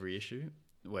about every issue,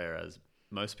 whereas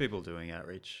most people doing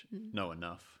outreach know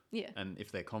enough. Yeah. And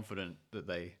if they're confident that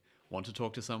they want to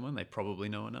talk to someone, they probably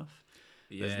know enough.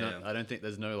 Yeah. I don't think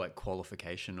there's no like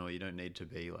qualification, or you don't need to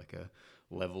be like a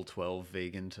level 12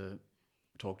 vegan to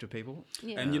talk to people.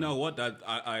 Yeah. And you know what? That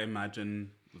I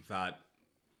imagine that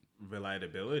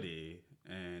relatability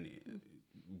and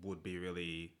would be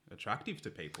really attractive to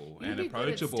people and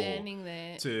approachable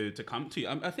to come to you.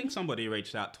 I think somebody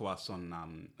reached out to us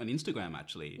on Instagram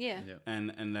actually.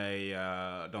 And they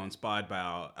were inspired by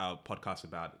our podcast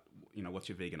about what's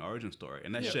your vegan origin story,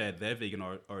 and they shared their vegan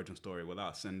origin story with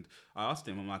us. And I asked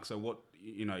him, I'm like, so what?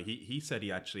 He said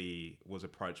he actually was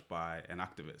approached by an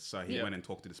activist, so he went and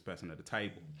talked to this person at a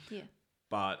table.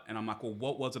 And I'm like, well,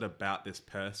 what was it about this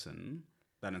person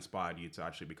that inspired you to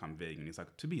actually become vegan? He's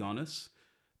like, to be honest,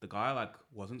 the guy like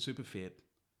wasn't super fit.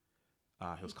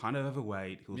 He was kind of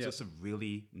overweight. He was just a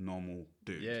really normal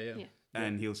dude.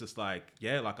 And he was just like,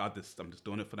 I'm just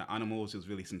doing it for the animals. He was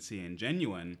really sincere and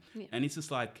genuine. And he's just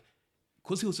like,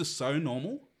 because he was just so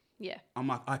normal. I'm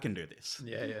like, I can do this.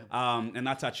 And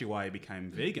that's actually why he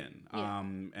became vegan.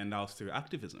 And that was through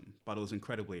activism, but it was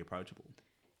incredibly approachable.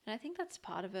 And I think that's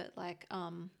part of it. Like,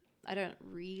 I don't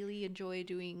really enjoy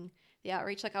doing the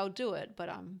outreach. Like, I'll do it, but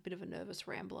I'm a bit of a nervous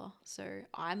rambler. So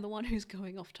I'm the one who's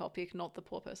going off topic, not the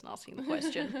poor person asking the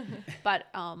question. But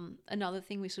another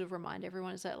thing we sort of remind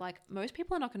everyone is that, like, most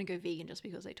people are not going to go vegan just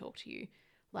because they talk to you.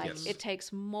 Like, it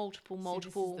takes multiple.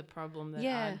 This is the problem that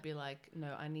I'd be like,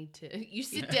 no, I need to, you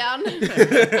sit down.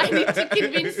 I need to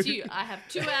convince you. I have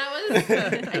 2 hours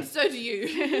and so do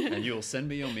you. And you'll send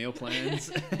me your meal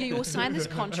plans. You will sign this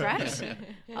contract.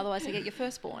 Otherwise I get your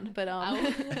firstborn. But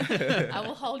I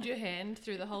will hold your hand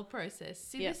through the whole process.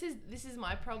 See, this is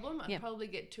my problem. I'd probably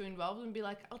get too involved and be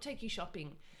like, I'll take you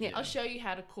shopping. I'll show you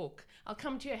how to cook. I'll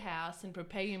come to your house and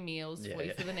prepare your meals for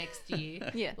you for the next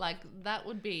year. Like, that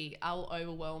would be, I'll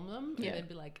overwhelm them and they'd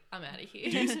be like, I'm out of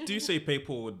here. Do you see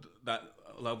people with that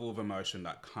level of emotion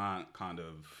that can't kind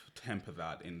of temper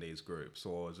that in these groups,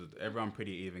 or is it everyone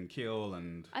pretty even keel?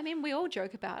 And I mean, we all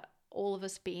joke about all of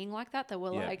us being like that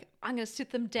we're Yeah. like, I'm going to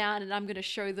sit them down and I'm going to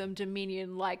show them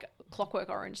Dominion like Clockwork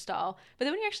Orange style. But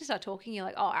then when you actually start talking, you're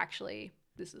like, oh, actually,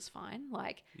 this is fine.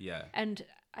 Like, Yeah. and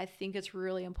I think it's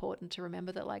really important to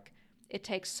remember that like it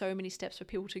takes so many steps for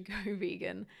people to go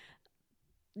vegan.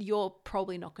 You're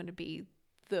probably not going to be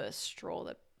the straw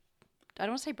that, I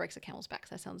don't want to say breaks a camel's back, 'cause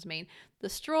that sounds mean. The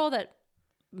straw that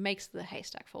makes the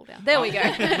haystack fall down. There we go.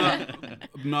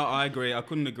 No, I agree. I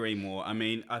couldn't agree more. I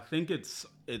mean, I think it's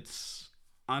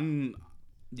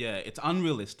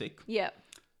unrealistic Yeah.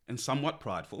 and somewhat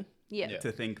prideful Yeah.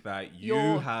 to think that you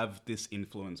You're- have this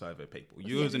influence over people.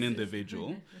 You as an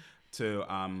individual to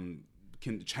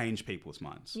can change people's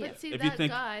minds. Yeah. But see, If you that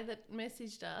think- guy that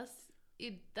messaged us,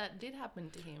 that did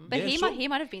happen to him. But Yeah, he sure.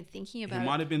 might have been thinking about He it.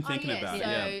 might have been thinking about so,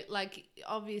 it. Yeah. like,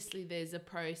 obviously there's a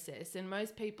process, and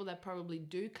most people that probably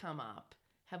do come up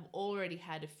have already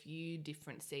had a few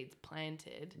different seeds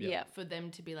planted Yeah. for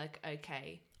them to be like,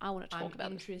 okay, I want to talk I'm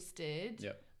about it. interested.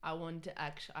 Yep. I want to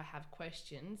I have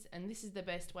questions, and this is the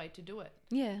best way to do it.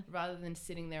 Yeah. Rather than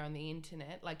sitting there on the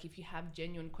internet, like if you have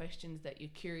genuine questions that you're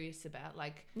curious about,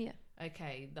 like, Yeah.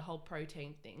 okay, the whole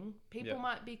protein thing, people Yeah.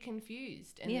 might be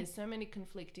confused, and Yeah. there's so many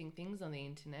conflicting things on the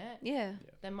internet. Yeah.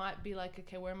 They might be like,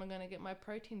 okay, where am I going to get my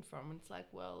protein from? And it's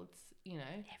like, well, it's,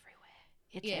 Everywhere.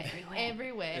 It's yeah, everywhere.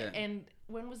 everywhere. Yeah. And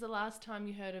when was the last time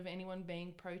you heard of anyone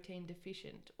being protein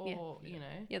deficient, or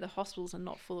Yeah, the hospitals are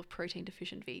not full of protein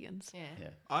deficient vegans. yeah.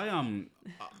 Yeah.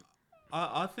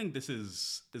 I think this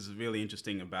is really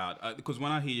interesting about because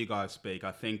when I hear you guys speak,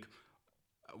 I think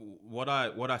what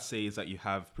I see is that you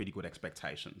have pretty good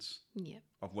expectations Yeah.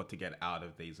 of what to get out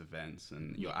of these events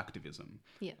and your activism.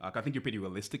 Yeah. Like, I think you're pretty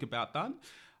realistic about that.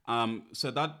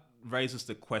 So that raises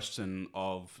the question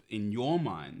of, in your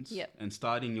minds Yep. and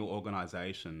starting your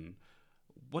organization,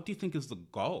 what do you think is the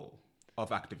goal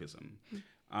of activism?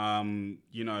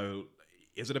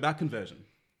 Is it about conversion?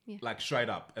 Yeah. Like straight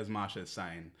up, as Marsha is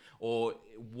saying? Or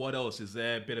what else? Is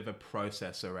there a bit of a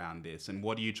process around this? And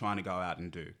what are you trying to go out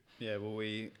and do? Yeah, well,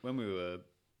 when we were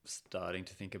starting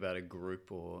to think about a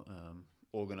group or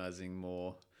organizing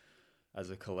more as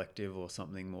a collective or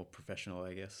something more professional,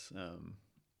 I guess,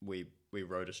 we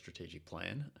wrote a strategic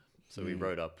plan. So we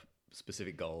wrote up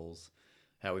specific goals,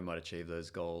 how we might achieve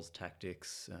those goals,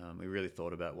 tactics. We really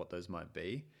thought about what those might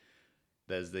be.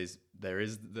 There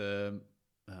is the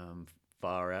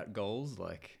far out goals,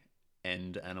 like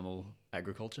end animal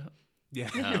agriculture. Yeah.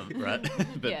 Right?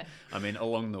 But Yeah. I mean,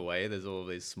 along the way, there's all of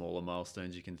these smaller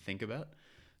milestones you can think about.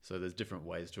 So there's different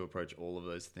ways to approach all of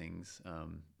those things.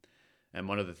 And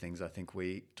one of the things I think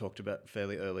we talked about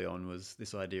fairly early on was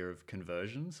this idea of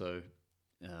conversion. So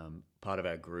part of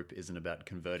our group isn't about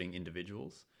converting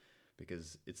individuals,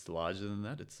 because it's larger than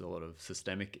that. It's a lot of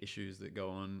systemic issues that go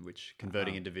on, which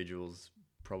converting individuals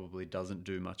probably doesn't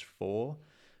do much for.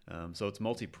 So it's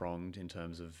multi-pronged in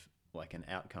terms of like an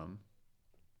outcome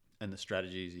and the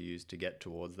strategies you use to get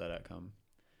towards that outcome.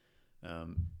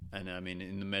 And I mean,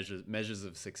 in the measures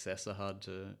of success are hard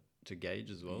to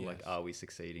gauge as well. Yes. Like, are we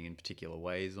succeeding in particular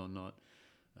ways or not?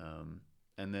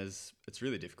 And it's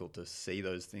really difficult to see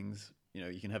those things.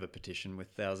 You can have a petition with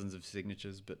thousands of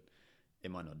signatures, but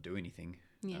it might not do anything.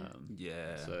 Yeah.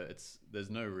 Yeah. So there's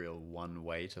no real one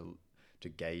way to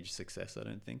gauge success, I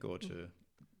don't think, or to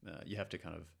you have to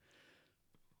kind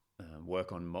of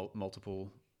work on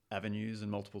multiple avenues and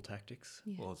multiple tactics.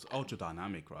 Yeah. Well, it's ultra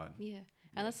dynamic, right? Yeah.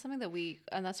 And that's something that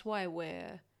and that's why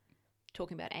we're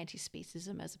talking about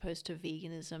anti-specism as opposed to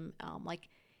veganism. Like,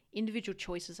 individual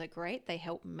choices are great. They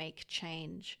help make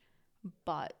change,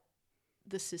 but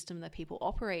the system that people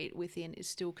operate within is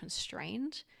still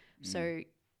constrained. So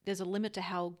there's a limit to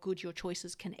how good your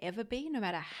choices can ever be, no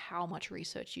matter how much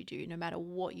research you do, no matter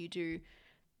what you do,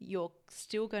 you're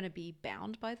still going to be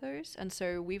bound by those. And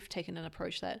so we've taken an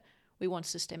approach that we want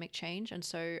systemic change. And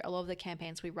so a lot of the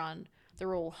campaigns we run,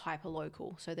 they're all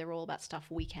hyper-local. So they're all about stuff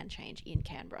we can change in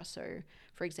Canberra. So,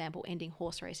 for example, ending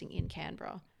horse racing in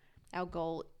Canberra. Our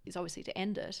goal is obviously to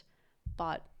end it,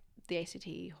 but the ACT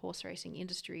horse racing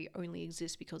industry only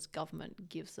exists because government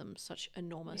gives them such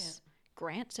enormous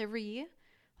grants every year.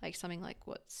 Like something like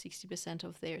 60%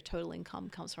 of their total income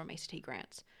comes from ACT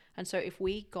grants. And so if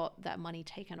we got that money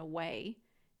taken away,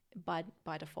 by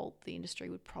default, the industry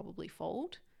would probably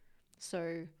fold.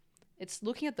 So it's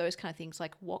looking at those kind of things,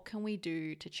 like what can we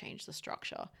do to change the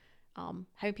structure?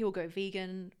 Having people go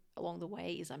vegan along the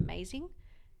way is amazing.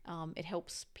 It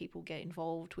helps people get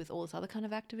involved with all this other kind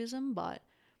of activism, but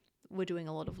we're doing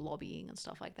a lot of lobbying and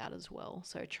stuff like that as well.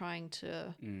 So trying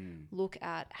to look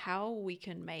at how we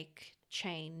can make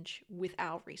change with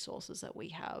our resources that we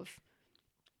have,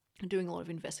 doing a lot of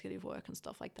investigative work and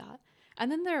stuff like that. And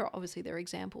then there are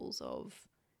examples of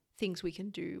things we can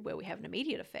do where we have an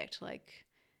immediate effect, like,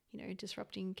 you know,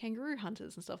 disrupting kangaroo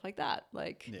hunters and stuff like that.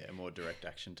 Like, Yeah, more direct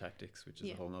action tactics, which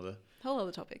is a whole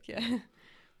other topic. Yeah.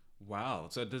 Wow.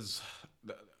 So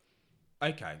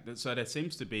so there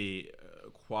seems to be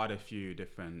quite a few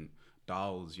different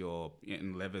dials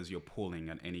and levers you're pulling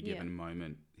at any given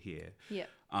moment here. Yeah.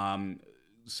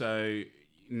 So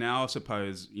now I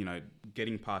suppose, you know,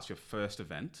 getting past your first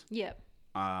event. Yeah.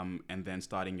 And then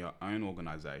starting your own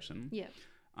organization. Yeah.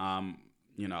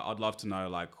 You know, I'd love to know,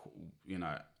 like, you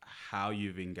know, how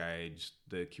you've engaged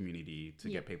the community to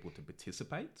get people to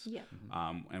participate. Yeah.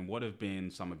 And what have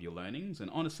been some of your learnings, and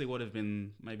honestly, what have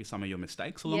been maybe some of your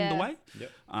mistakes along the way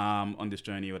on this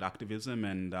journey with activism,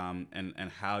 and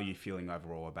how you're feeling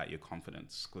overall about your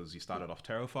confidence, because you started off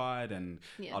terrified, and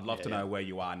I'd love to know where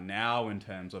you are now in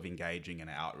terms of engaging in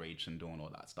outreach and doing all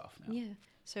that stuff now. Yeah.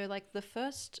 So, like, the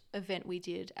first event we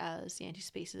did as the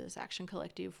Anti-Species Action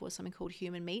Collective was something called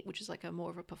Human Meat, which is like a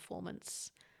more of a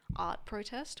performance art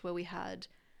protest where we had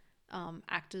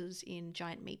actors in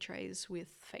giant meat trays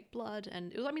with fake blood.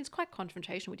 And it was, I mean, it's quite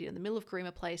confrontational. We did it in the middle of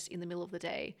Garima Place in the middle of the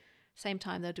day. Same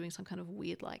time, they're doing some kind of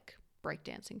weird, like,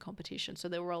 breakdancing competition. So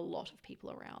there were a lot of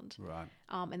people around. Right.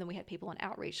 And then we had people on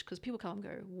outreach, because people come and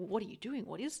go, what are you doing?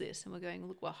 What is this? And we're going,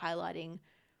 look, we're highlighting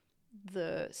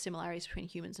the similarities between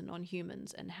humans and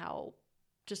non-humans, and how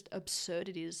just absurd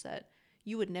it is that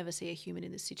you would never see a human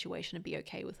in this situation and be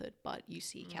okay with it, but you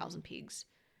see cows and pigs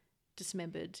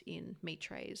dismembered in meat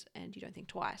trays and you don't think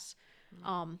twice.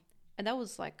 And that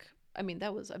was like, I mean,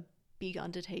 that was a big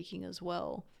undertaking as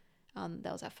well.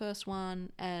 That was our first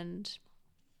one, and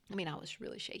I mean, I was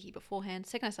really shaky beforehand.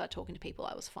 Second I started talking to people,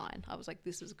 I was fine. I was like,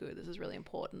 this is good, this is really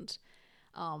important.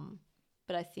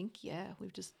 But I think,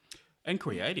 we've just... And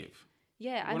creative.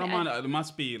 Yeah. It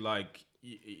must be like,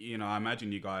 you know, I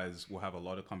imagine you guys will have a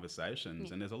lot of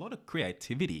conversations and there's a lot of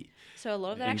creativity. So a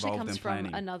lot of that actually comes from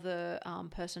another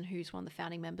person who's one of the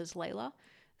founding members, Layla.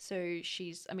 So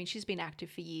she's been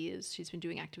active for years. She's been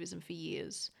doing activism for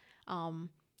years. And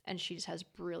she just has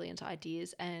brilliant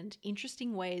ideas and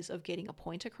interesting ways of getting a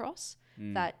point across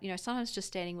that, you know, sometimes just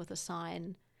standing with a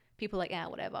sign, people are like,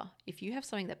 whatever. If you have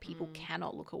something that people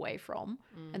cannot look away from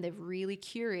and they're really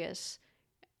curious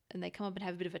and they come up and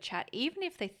have a bit of a chat, even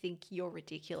if they think you're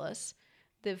ridiculous,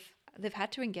 they've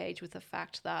had to engage with the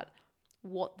fact that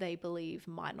what they believe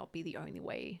might not be the only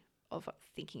way of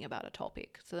thinking about a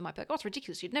topic. So they might be like, it's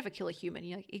ridiculous. You'd never kill a human.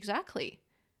 You're like, exactly.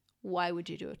 Why would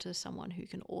you do it to someone who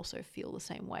can also feel the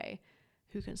same way,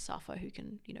 who can suffer, who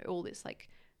can, you know, all this? Like,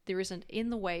 there isn't, in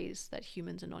the ways that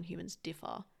humans and non-humans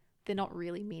differ, they're not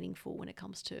really meaningful when it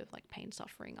comes to like pain,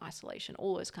 suffering, isolation,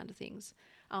 all those kind of things.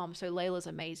 So Layla's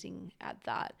amazing at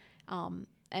that.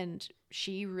 And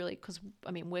she really, because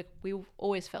I mean, we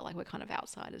always felt like we're kind of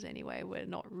outsiders anyway. We're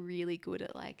not really good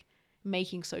at like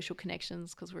making social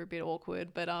connections because we're a bit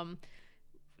awkward. But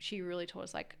she really taught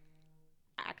us like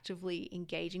actively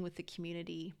engaging with the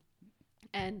community.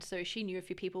 And so she knew a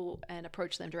few people and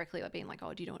approached them directly, like being like,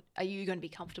 are you going to be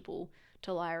comfortable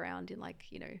to lie around in like,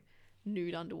 you know,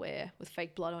 nude underwear with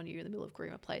fake blood on you in the middle of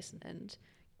Garima Place, and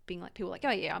being like, people like,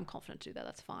 oh yeah, I'm confident to do that,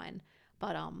 that's fine.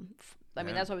 But I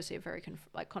mean, that's obviously a very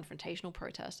confrontational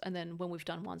protest. And then when we've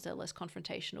done ones that are less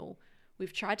confrontational,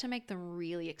 we've tried to make them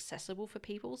really accessible for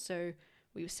people. So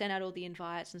we've sent out all the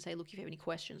invites and say, look, if you have any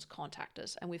questions, contact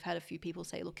us. And we've had a few people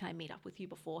say, look, can I meet up with you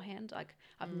beforehand? Like,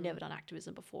 I've never done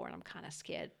activism before and I'm kind of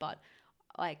scared, but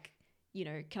like, you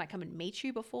know, can I come and meet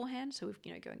you beforehand? So we've,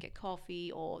 you know, go and get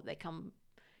coffee, or they come,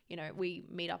 you know, we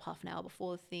meet up half an hour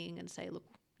before the thing and say, look,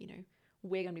 you know,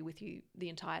 we're going to be with you the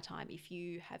entire time. If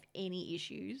you have any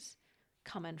issues,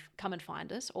 come and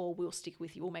find us, or we'll stick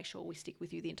with you. We'll make sure we stick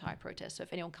with you the entire protest. So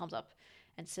if anyone comes up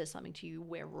and says something to you,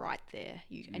 we're right there.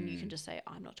 And you can just say,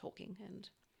 I'm not talking, and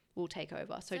we'll take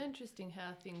over. So it's interesting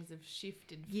how things have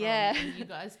shifted from you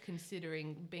guys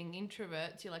considering being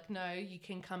introverts. You're like, no, you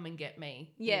can come and get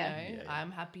me. Yeah. You know,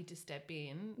 I'm happy to step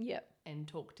in and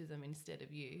talk to them instead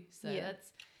of you. So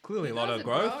that's clearly a lot of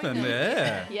growth and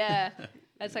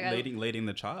It's like leading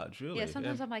the charge, really. Yeah,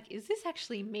 sometimes I'm like, is this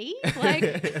actually me? Like,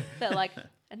 that, like,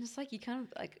 and it's like you kind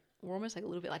of like, we're almost like a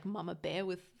little bit like Mama Bear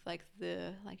with like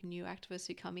the like new activists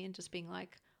who come in, just being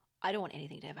like, I don't want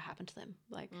anything to ever happen to them.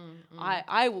 Like,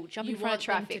 I will jump in front of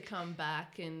traffic. You want them to come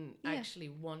back and actually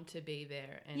want to be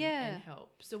there and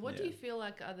help. So what do you feel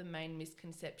like are the main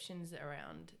misconceptions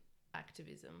around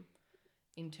activism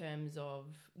in terms of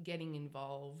getting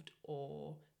involved,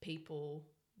 or people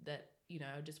that, you know,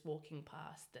 are just walking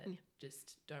past that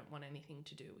just don't want anything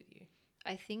to do with you?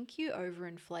 I think you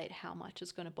overinflate how much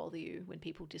it's going to bother you when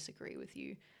people disagree with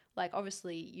you. Like,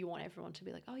 obviously, you want everyone to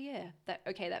be like, oh, yeah,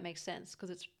 that makes sense, because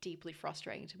it's deeply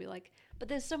frustrating to be like, but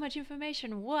there's so much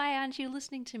information. Why aren't you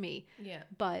listening to me? Yeah.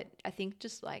 But I think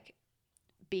just, like,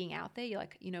 being out there, you're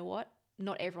like, you know what?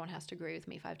 Not everyone has to agree with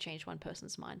me if I've changed one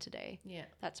person's mind today. Yeah.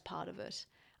 That's part of it.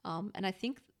 And I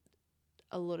think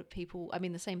a lot of people, I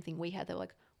mean, the same thing we had, they were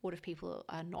like, what if people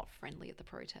are not friendly at the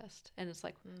protest? And it's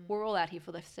like, we're all out here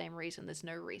for the same reason. There's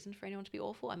no reason for anyone to be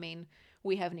awful. I mean,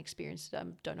 we haven't experienced it. I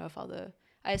don't know if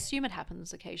I assume it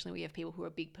happens occasionally. We have people who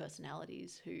are big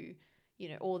personalities who, you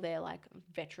know, or they're like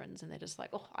veterans and they're just like,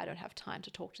 oh, I don't have time to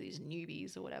talk to these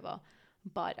newbies or whatever.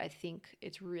 But I think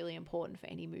it's really important for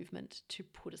any movement to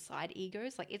put aside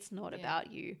egos. Like, it's not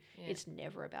about you. Yeah. It's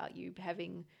never about you.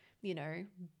 Having, you know,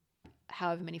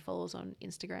 however many followers on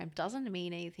Instagram doesn't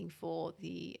mean anything for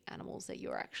the animals that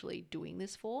you're actually doing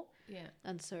this for. Yeah.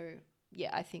 And so, yeah,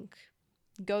 I think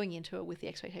going into it with the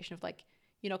expectation of like,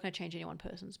 you're not going to change any one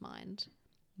person's mind,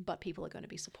 but people are going to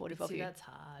be supportive of you. That's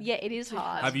hard. Yeah, it is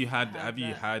hard. Have you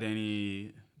had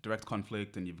any direct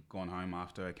conflict and you've gone home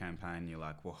after a campaign? You're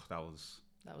like, whoa, that was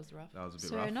rough. That was a bit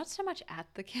So rough. not so much at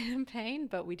the campaign,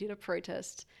 but we did a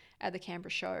protest at the Canberra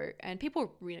show, and people were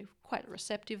really quite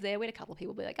receptive there. We had a couple of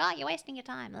people be like, "Oh, you're wasting your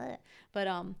time," but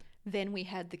then we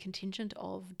had the contingent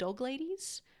of dog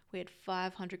ladies. We had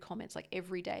 500 comments like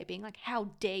every day, being like,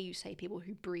 "How dare you say people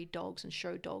who breed dogs and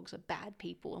show dogs are bad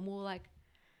people?" And we were like,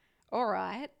 "All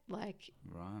right, like,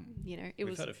 Right. you know,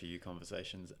 We've had a few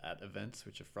conversations at events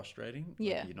which are frustrating. Like,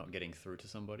 Yeah. you're not getting through to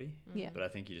somebody. Yeah. But I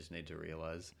think you just need to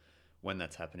realize when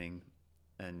that's happening,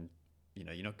 and you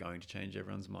know, you're not going to change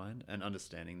everyone's mind, and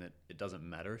understanding that it doesn't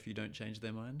matter if you don't change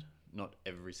their mind. Not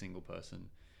every single person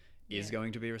is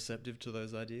going to be receptive to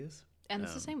those ideas. And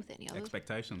it's the same with any other.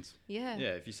 Expectations. Yeah.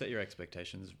 Yeah, if you set your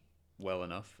expectations well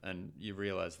enough and you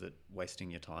realize that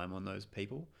wasting your time on those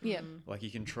people, Yeah. like,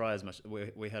 you can try as much.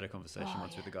 We had a conversation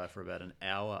once with yeah. a guy for about an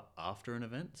hour after an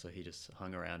event, so he just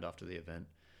hung around after the event,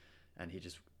 and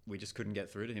we just couldn't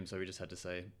get through to him, so we just had to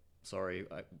say, sorry,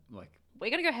 We're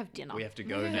going to go have dinner. we have to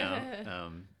go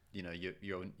now. You know,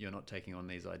 you're not taking on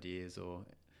these ideas, or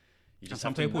you just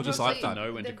some have to people just like that.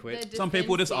 know when to quit. Some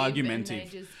people just defensive and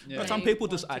argumentative. they just- But they some people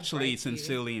want just to actually break you.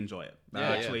 sincerely enjoy it.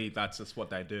 That's just what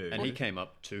they do. And he came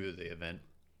up to the event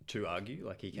to argue.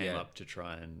 Like, he came Yeah. up to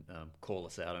try and call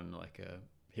us out on like a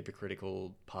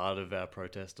hypocritical part of our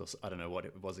protest, or I don't know what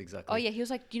it was exactly. Oh, yeah. He was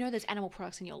like, you know, there's animal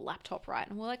products in your laptop, right?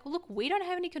 And we're like, well, look, we don't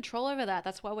have any control over that.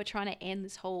 That's why we're trying to end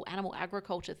this whole animal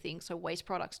agriculture thing, so waste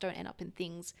products don't end up in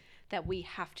things that we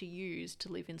have to use to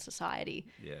live in society.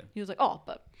 Yeah. He was like, oh,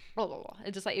 but blah, blah, blah.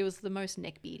 It's just like, it was the most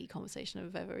neckbeardy conversation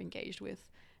I've ever engaged with.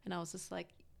 And I was just like,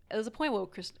 there was a point where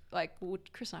Chris and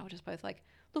I were just both like,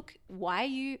 look,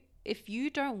 if you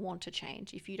don't want to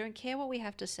change, if you don't care what we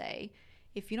have to say,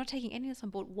 if you're not taking any of this on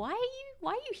board, why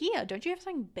are you here? Don't you have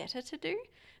something better to do?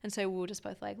 And so we were just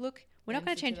both like, look, we're not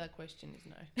going to change. That question is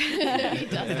no. He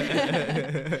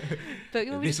doesn't.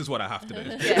 But This is what I have to do.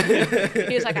 yeah.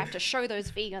 He was like, I have to show those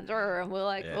vegans. And we're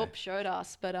like, Yeah. oh, showed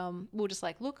us. But we're just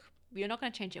like, look, you're not going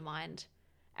to change your mind.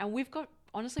 And we've got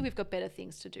better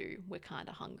things to do. We're kind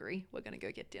of hungry. We're going to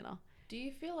go get dinner. Do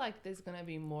you feel like there's going to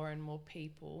be more and more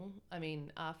people? I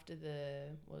mean, after the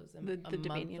month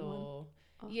Dominion or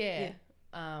one? yeah.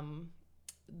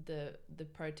 The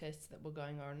protests that were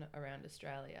going on around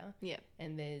Australia. Yeah.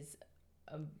 And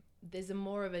there's a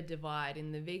more of a divide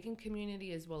in the vegan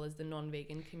community as well as the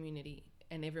non-vegan community,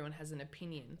 and everyone has an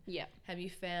opinion. Yeah. Have you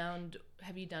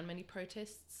done many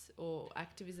protests or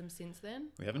activism since then?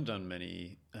 We haven't done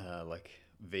many like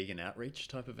vegan outreach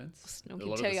type events. I A can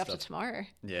lot of tell the you after stuff- tomorrow.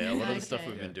 Yeah, a lot of the stuff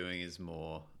Okay. we've been doing is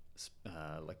more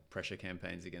like pressure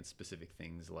campaigns against specific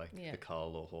things like Yeah. the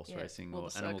cull or horse Yeah. racing Or or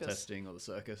the animal circus. testing or the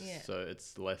circus. Yeah. So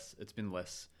it's been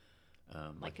less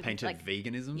like Like- painted like-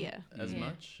 veganism yeah. as Yeah.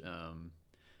 much.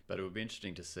 But it would be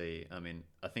interesting to see. I mean,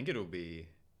 I think it'll be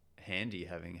handy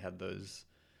having had those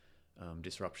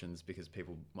disruptions, because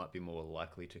people might be more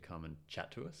likely to come and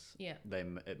chat to us. Yeah.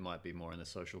 It might be more in the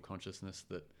social consciousness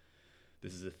that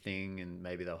this is a thing, and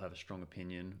maybe they'll have a strong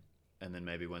opinion, and then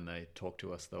maybe when they talk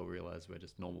to us, they'll realize we're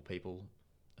just normal people.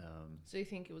 So you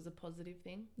think it was a positive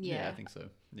thing? Yeah. I think so.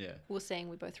 Yeah. We were saying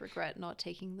we both regret not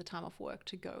taking the time off work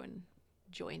to go and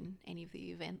join any of the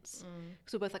events.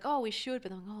 Because we're both like, oh, we should, but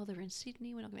then like, oh, they're in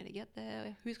Sydney, we're not going to get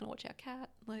there. Who's going to watch our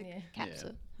cat? Like, Yeah. cats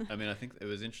Yeah. are... I mean, I think it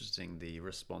was interesting, the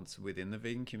response within the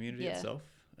vegan community Yeah. itself.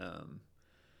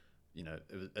 You know,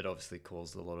 it obviously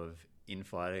caused a lot of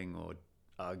infighting or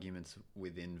arguments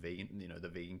within the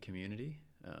vegan community.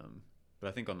 But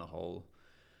I think on the whole,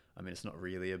 I mean, it's not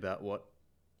really about what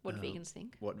What vegans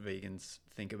think. what vegans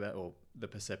think about, or the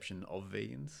perception of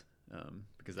vegans.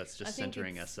 because that's I just think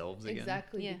centering it's ourselves again.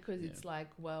 Exactly, Yeah. because Yeah. it's like,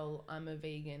 well, I'm a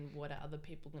vegan. What are other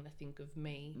people going to think of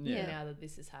me Yeah. now that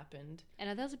this has happened?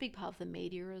 And that was a big part of the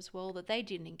media as well, that they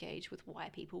didn't engage with why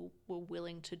people were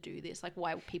willing to do this, like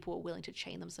why people were willing to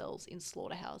chain themselves in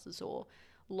slaughterhouses or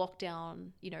lock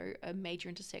down, a major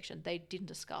intersection. They didn't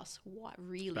discuss why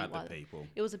About the people.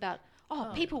 It was about,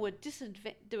 people were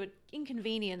they were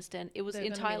inconvenienced, and it was They're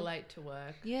going to be entirely late to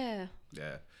work. yeah.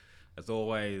 Yeah. As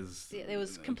always, Yeah, there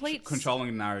was complete controlling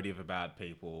the narrative about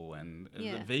people, and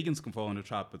Yeah. the vegans can fall into the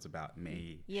trap. It's about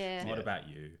me. Yeah. It's not Yeah. about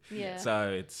you. Yeah.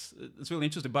 So it's really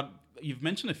interesting. But you've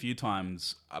mentioned a few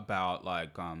times about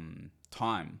like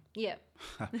time. Yeah.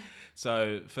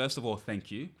 So first of all,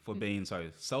 thank you for being so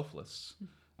selfless,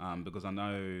 because I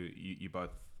know you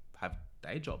both have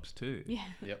day jobs too. Yeah.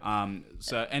 Yep.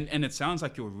 So and it sounds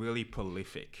like you're really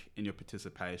prolific in your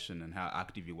participation and how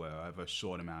active you were over a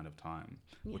short amount of time,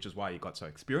 which is why you got so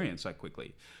experienced so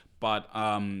quickly. But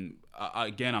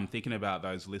again, I'm thinking about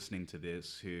those listening to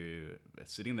this who are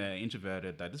sitting there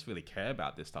introverted. They just really care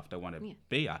about this stuff. They want to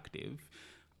be active.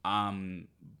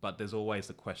 But there's always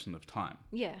the question of time.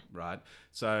 Yeah. Right.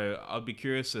 So I'd be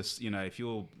curious as, if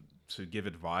you're to give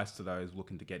advice to those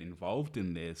looking to get involved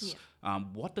in this,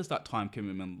 what does that time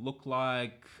commitment look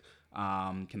like?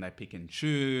 Can they pick and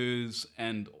choose?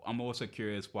 And I'm also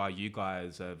curious why you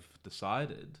guys have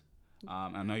decided,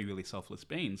 I know you're really selfless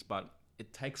beings, but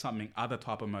it takes something other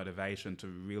type of motivation to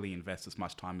really invest as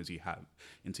much time as you have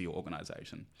into your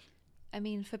organization. I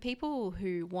mean, for people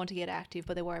who want to get active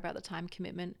but they worry about the time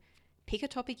commitment, pick a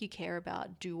topic you care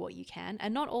about, do what you can.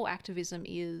 And not all activism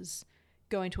is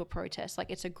going to a protest.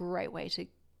 Like, it's a great way to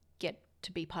get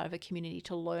to be part of a community,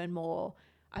 to learn more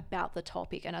about the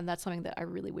topic. And that's something that I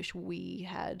really wish we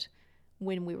had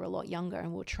when we were a lot younger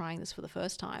and we were trying this for the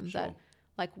first time. Sure. That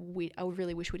I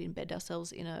really wish we'd embed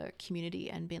ourselves in a community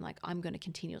and been like, I'm going to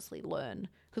continuously learn,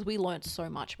 because we learned so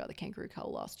much about the kangaroo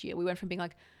cull last year. We went from being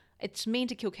like, it's mean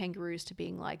to kill kangaroos, to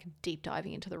being like deep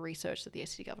diving into the research that the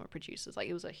ACT government produces. Like,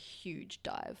 it was a huge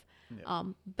dive. Yeah.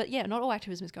 But yeah, not all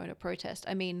activism is going to a protest.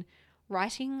 I mean,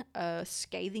 writing a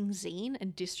scathing zine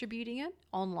and distributing it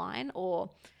online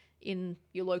or in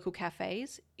your local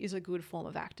cafes is a good form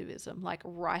of activism. Like,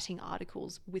 writing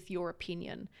articles with your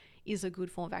opinion is a good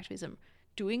form of activism.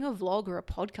 Doing a vlog or a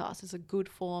podcast is a good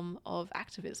form of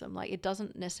activism. Like, it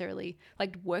doesn't necessarily,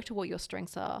 like, work to what your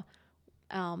strengths are.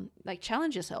 Like,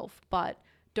 challenge yourself, but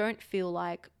don't feel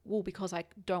like, well, because I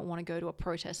don't want to go to a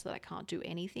protest that I can't do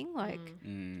anything. Like,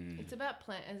 It's about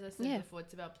as I said Yeah. before,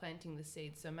 it's about planting the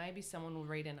seeds. So maybe someone will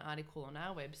read an article on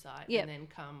our website Yep. and then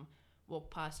come walk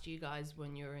past you guys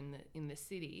when you're in the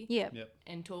city yeah. Yep.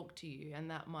 and talk to you, and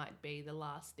that might be the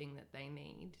last thing that they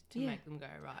need to Yeah. make them go,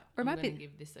 right, Or it I'm might going to be-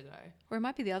 give this a go. Or it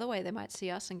might be the other way. They might see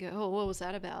us and go, oh, what was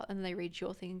that about? And then they read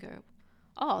your thing and go,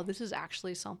 oh, this is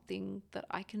actually something that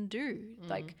I can do.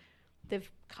 Like,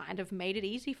 they've kind of made it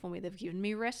easy for me. They've given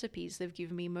me recipes. They've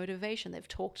given me motivation. They've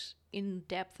talked in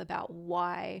depth about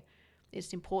why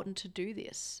it's important to do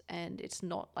this. And it's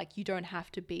not like you don't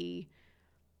have to be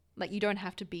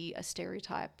a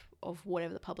stereotype of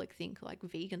whatever the public think like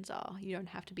vegans are. You don't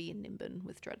have to be a Nimbin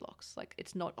with dreadlocks. Like,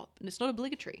 it's not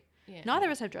obligatory. Yeah. Neither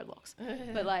of us have dreadlocks.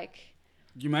 But like,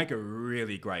 You make a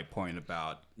really great point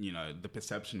about, the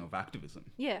perception of activism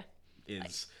yeah.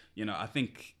 is, I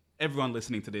think everyone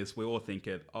listening to this, we all think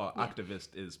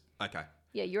activist is, okay.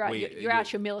 Yeah, you're out.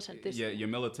 You're militant. You're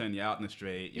militant. You're out in the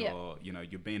street. Yeah.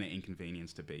 You're being an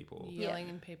inconvenience to people. Yelling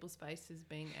in people's faces,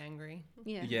 being angry.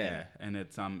 Yeah. Yeah, and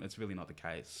it's really not the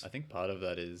case. I think part of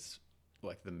that is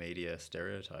like the media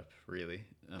stereotype, really.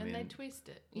 I mean, they twist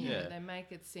it. Yeah. They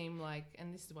make it seem like,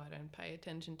 and this is why I don't pay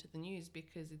attention to the news,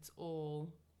 because it's all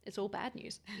bad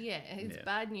news. it's Yeah.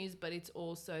 bad news, but it's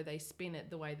also they spin it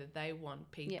the way that they want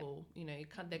people. They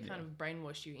kind of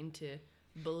brainwash you into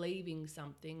believing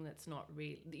something that's not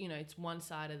real. It's one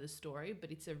side of the story, but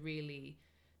it's a really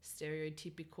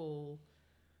stereotypical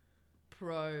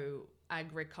pro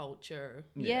agriculture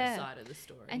Yeah. side of the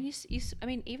story. And I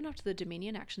mean, even after the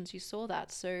Dominion actions, you saw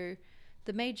that. So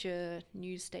the major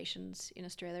news stations in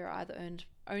Australia are either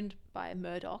owned by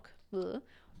Murdoch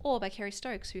or by Kerry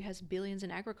Stokes, who has billions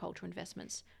in agriculture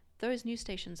investments. Those news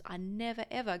stations are never,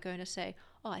 ever going to say,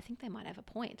 oh, I think they might have a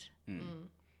point.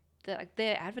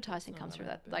 Their advertising comes through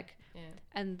that. Like, yeah.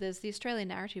 and there's the Australian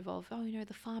narrative of, oh,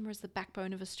 the farmer is the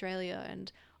backbone of Australia,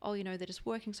 and oh, they're just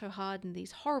working so hard, and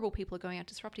these horrible people are going out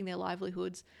disrupting their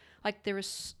livelihoods. Like, there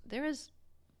is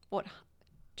what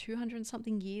 200 and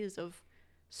something years of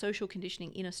social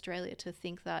conditioning in Australia to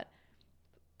think that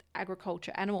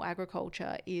animal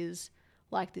agriculture is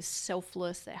like this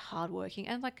selfless, they're hardworking,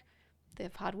 and like they're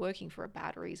hardworking for a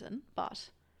bad reason, but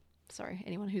sorry,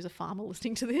 anyone who's a farmer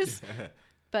listening to this.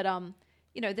 But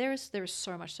you know, there is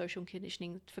so much social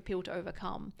conditioning for people to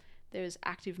overcome. There's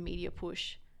active media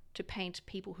push to paint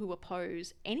people who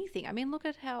oppose anything. I mean, look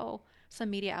at how some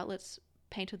media outlets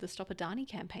painted the Stop Adani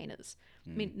campaigners. I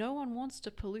mean, no one wants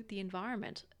to pollute the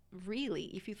environment. Really,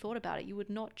 if you thought about it, you would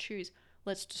not choose,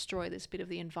 let's destroy this bit of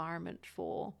the environment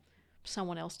for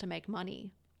someone else to make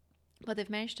money. But they've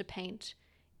managed to paint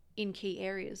in key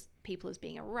areas people as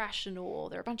being irrational, or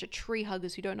they're a bunch of tree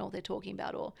huggers who don't know what they're talking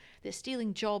about, or they're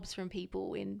stealing jobs from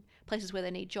people in places where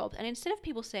they need jobs. And instead of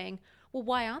people saying, well,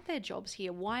 why aren't there jobs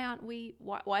here? Why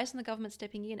isn't the government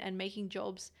stepping in and making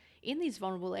jobs in these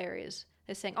vulnerable areas?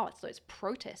 They're saying, oh, it's those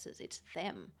protesters, it's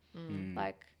them.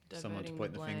 Like, someone to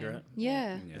point the finger at.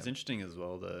 Yeah. It's interesting as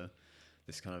well,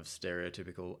 this kind of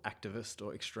stereotypical activist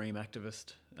or extreme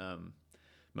activist.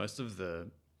 Most of the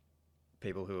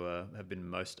people who have been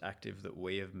most active that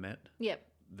we have met,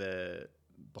 they're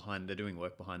doing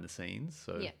work behind the scenes,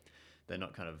 so they're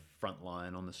not kind of front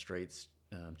line on the streets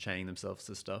chaining themselves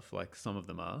to stuff like some of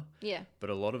them are. But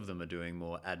a lot of them are doing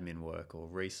more admin work or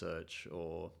research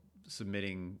or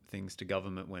submitting things to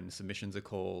government when submissions are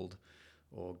called,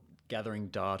 or gathering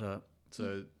data.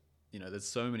 So you know, there's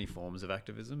so many forms of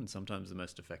activism, and sometimes the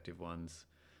most effective ones,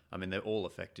 I mean, they're all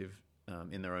effective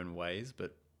in their own ways,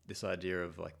 but this idea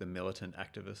of like the militant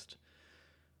activist,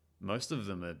 most of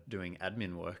them are doing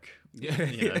admin work. You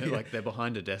know, like they're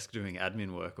behind a desk doing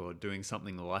admin work or doing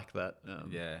something like that.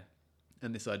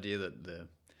 And this idea that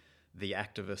the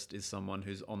activist is someone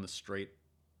who's on the street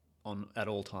at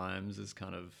all times is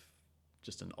kind of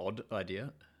just an odd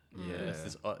idea.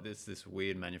 There's this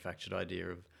weird manufactured idea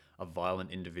of a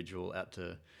violent individual out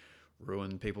to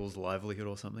ruin people's livelihood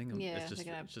or something. It's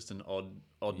just an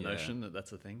odd notion that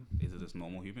that's a thing. These are just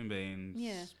normal human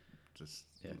beings. Just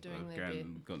doing their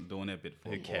bit. Doing their bit for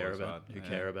who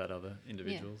care about other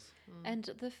individuals. And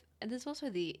there's also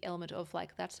the element of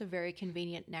like, that's a very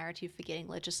convenient narrative for getting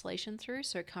legislation through.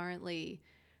 So currently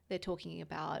they're talking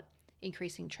about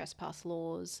increasing trespass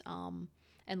laws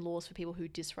and laws for people who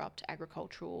disrupt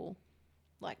agricultural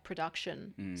like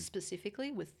production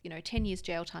specifically, with 10 years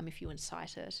jail time if you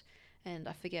incite it, and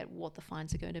I forget what the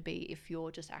fines are going to be if you're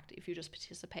just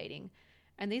participating.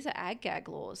 And these are ag gag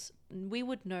laws. We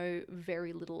would know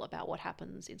very little about what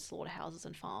happens in slaughterhouses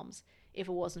and farms if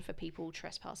it wasn't for people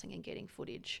trespassing and getting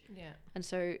footage. And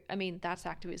so, I mean, that's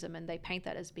activism, and they paint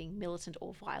that as being militant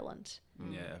or violent.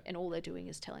 And all they're doing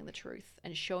is telling the truth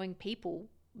and showing people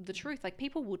the truth. Like,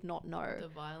 people would not know the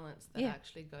violence that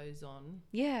actually goes on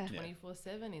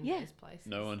 24/7 in those places.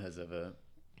 No one has ever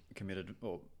committed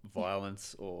or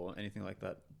violence or anything like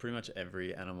that. Pretty much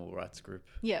every animal rights group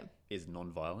is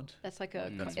non-violent. That's like a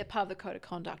part of the code of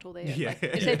conduct, or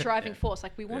it's their driving force.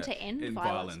 Like, we want to end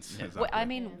violence. Exactly. I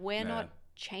mean, we're not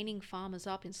chaining farmers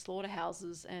up in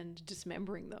slaughterhouses and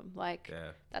dismembering them. Like,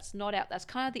 that's not out. That's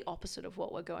kind of the opposite of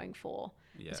what we're going for.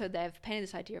 So they've painted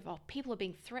this idea of, people are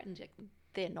being threatened.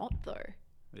 They're not, though.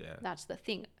 That's the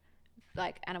thing.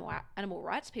 Like, animal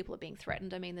rights people are being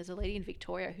threatened. I mean, there's a lady in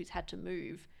Victoria who's had to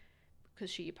move because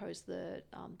she opposed the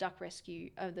duck rescue,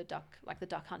 the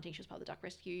duck hunting. She was part of the duck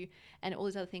rescue and all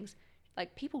these other things.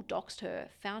 Like, people doxed her,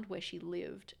 found where she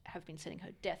lived, have been sending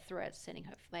her death threats, sending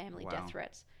her family death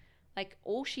threats. Like,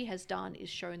 all she has done is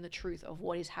shown the truth of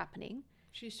what is happening.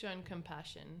 She's shown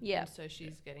compassion. And so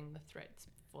she's getting the threats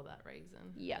for that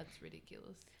reason. That's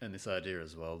ridiculous. And this idea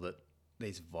as well that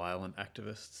these violent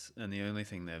activists, and the only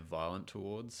thing they're violent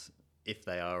towards, if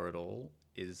they are at all,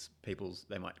 is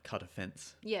they might cut a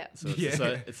fence. So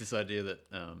it's this idea that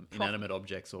inanimate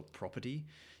objects or property,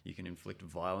 you can inflict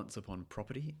violence upon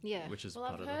property. Which is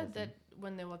part of the whole thing. I've heard that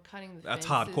when they were cutting the fences... That's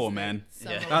hardcore, man.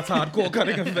 That's hardcore,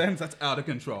 cutting a fence. That's out of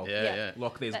control.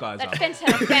 Lock these guys up. That fence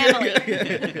had a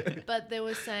family. But they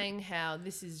were saying how,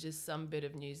 this is just some bit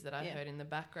of news that I heard in the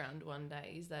background one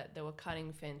day, is that they were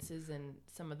cutting fences and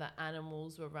some of the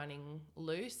animals were running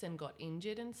loose and got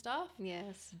injured and stuff.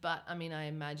 But, I mean, I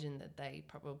imagine that they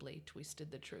probably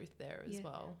twisted the truth there as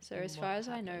well. So as far as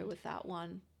I know with that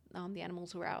one, the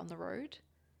animals were out on the road.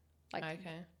 Like,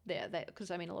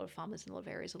 because I mean, a lot of farmers in a lot of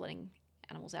areas are letting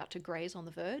animals out to graze on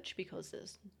the verge because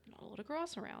there's not a lot of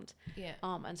grass around.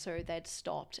 And so they'd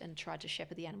stopped and tried to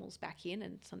shepherd the animals back in,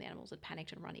 and some of the animals had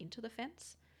panicked and run into the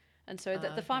fence. And so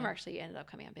the farmer actually ended up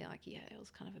coming out and being like, it was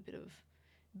kind of a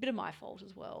bit of my fault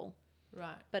as well.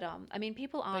 Right. But I mean,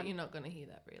 people aren't. But you're not going to hear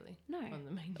that really. No. On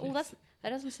the main well, that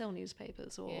doesn't sell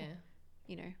newspapers or.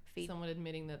 Feed. Someone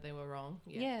admitting that they were wrong.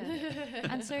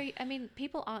 And so, I mean,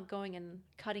 people aren't going and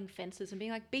cutting fences and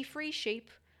being like, be free, sheep.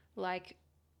 Like,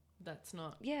 that's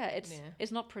not. Yeah,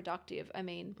 it's not productive. I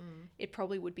mean, it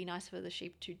probably would be nice for the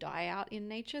sheep to die out in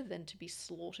nature than to be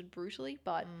slaughtered brutally,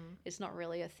 but it's not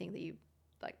really a thing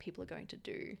that people are going to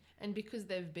do. And because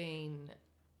they've been,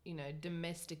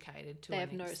 domesticated to They an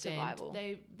have no extent, survival.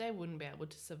 They wouldn't be able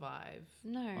to survive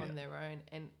on their own.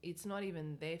 And it's not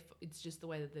even it's just the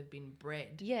way that they've been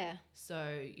bred. Yeah.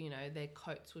 So, their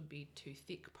coats would be too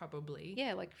thick probably.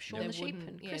 Yeah, like Shaun the sheep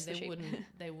and Chris the sheep.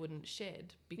 They wouldn't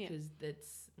shed because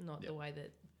that's not the way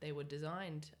that they were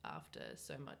designed after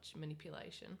so much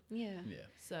manipulation. Yeah. Yeah.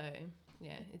 So,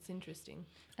 yeah, it's interesting.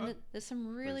 And there's some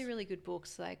really, really good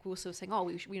books. Like, we were sort of saying,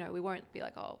 we won't be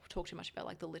like, talk too much about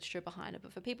like the literature behind it.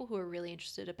 But for people who are really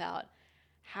interested about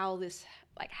how this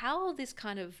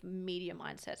kind of media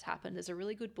mindsets happen, there's a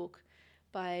really good book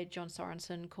by John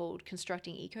Sorensen called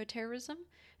Constructing Eco-Terrorism.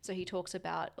 So he talks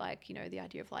about the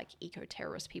idea of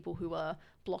eco-terrorists, people who are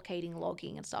blockading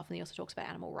logging and stuff. And he also talks about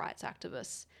animal rights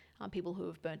activists, people who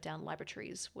have burnt down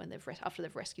laboratories when after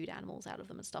they've rescued animals out of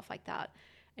them and stuff like that.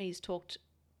 And he's talked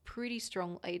pretty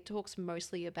strong. He talks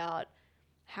mostly about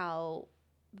how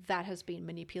that has been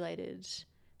manipulated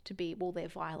to be, they're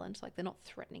violent. Like, they're not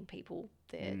threatening people.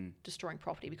 They're destroying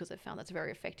property because they've found that's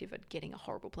very effective at getting a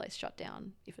horrible place shut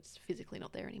down if it's physically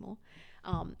not there anymore.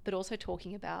 But also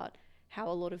talking about how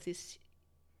a lot of this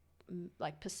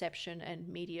perception and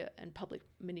media and public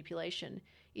manipulation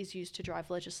is used to drive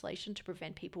legislation to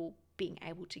prevent people being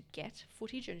able to get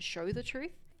footage and show the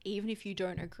truth, even if you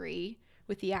don't agree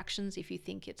with the actions, if you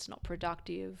think it's not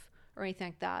productive or anything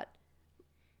like that.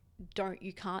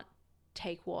 You can't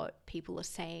take what people are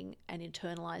saying and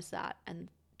internalize that and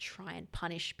try and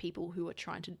punish people who are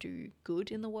trying to do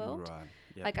good in the world.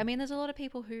 Right. Yep. There's a lot of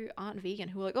people who aren't vegan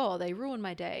who are like, oh, they ruined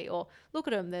my day, or look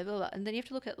at them, they're blah, blah. And then you have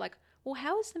to look at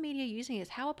how is the media using this?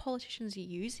 How are politicians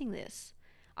using this?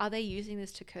 Are they using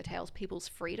this to curtail people's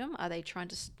freedom? Are they trying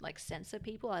to censor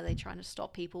people? Are they trying to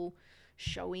stop people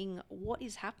showing what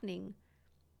is happening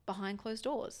behind closed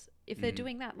doors? If they're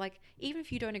doing that, even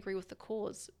if you don't agree with the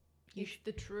cause, it's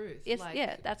the truth. It's,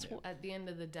 that's what. At the end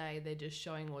of the day, they're just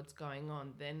showing what's going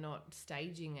on. They're not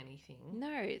staging anything.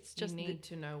 No, it's just you need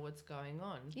to know what's going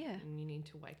on. Yeah, and you need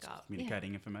to wake up.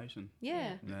 Communicating information.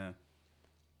 Yeah.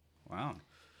 Wow.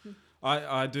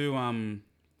 I do. One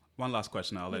last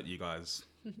question. I'll let you guys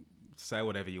say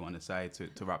whatever you want to say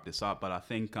to wrap this up. But I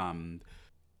think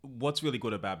what's really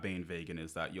good about being vegan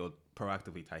is that you're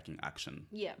proactively taking action.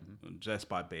 Yeah. Just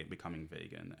by becoming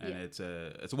vegan, and it's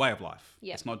a way of life.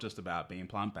 Yeah. It's not just about being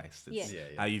plant-based. It's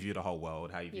how you view the whole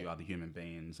world, how you view other human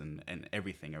beings, and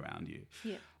everything around you.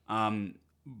 Yeah.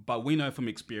 But we know from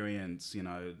experience,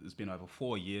 it's been over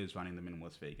 4 years running the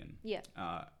Minimalist Vegan. Yeah.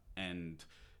 And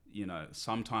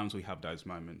sometimes we have those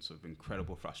moments of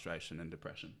incredible frustration and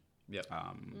depression. Yep.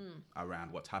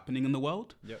 Around what's happening in the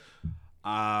world. Yep.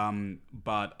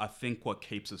 But I think what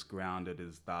keeps us grounded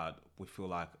is that we feel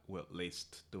like we're at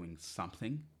least doing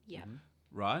something. Yeah.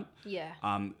 Right? Yeah.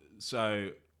 So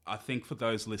I think for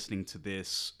those listening to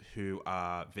this who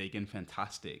are vegan,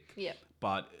 fantastic. Yeah.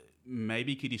 But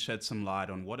maybe could you shed some light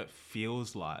on what it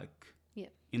feels like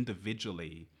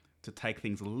individually to take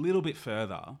things a little bit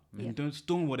further and just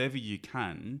doing whatever you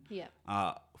can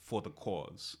for the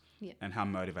cause and how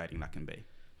motivating that can be?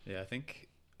 Yeah, I think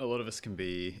a lot of us can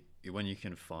be, when you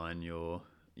can find your,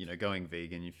 going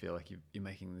vegan, you feel like you're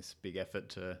making this big effort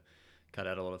to cut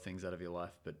out a lot of things out of your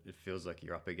life, but it feels like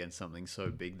you're up against something so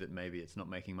big that maybe it's not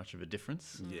making much of a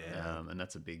difference. Yeah. And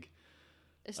that's a big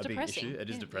depressing. issue. It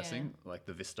is depressing. Like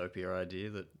the dystopia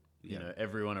idea that,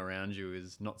 everyone around you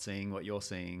is not seeing what you're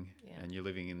seeing, and you're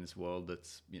living in this world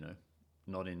that's,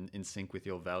 not in sync with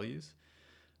your values.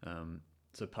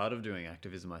 So part of doing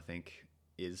activism, I think,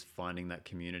 is finding that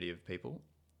community of people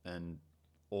and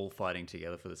all fighting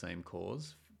together for the same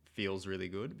cause feels really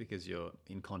good because you're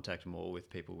in contact more with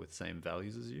people with the same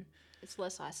values as you. It's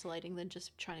less isolating than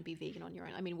just trying to be vegan on your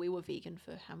own. I mean, we were vegan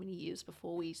for how many years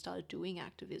before we started doing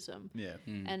activism? Yeah.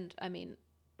 And I mean,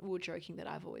 we were joking that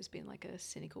I've always been like a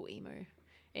cynical emo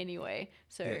anyway.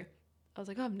 So I was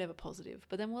like, oh, I'm never positive.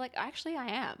 But then we're like, actually, I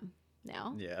am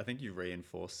now. Yeah, I think you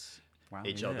reinforce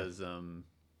each other's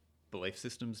belief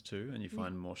systems too, and you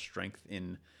find more strength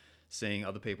in seeing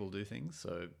other people do things.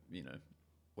 So,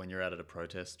 when you're out at a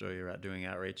protest or you're out doing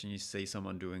outreach and you see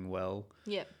someone doing well,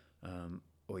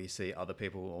 or you see other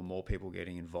people or more people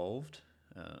getting involved,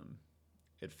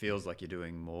 it feels like you're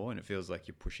doing more and it feels like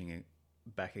you're pushing it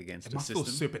back against it must system.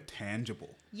 feel super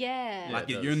tangible. Yeah. Like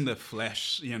you're in the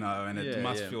flesh, and it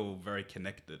must feel very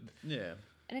connected. Yeah.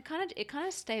 And it kind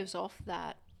of staves off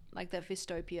that, like that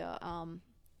dystopia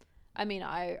I mean,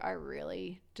 I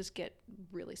really just get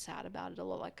really sad about it a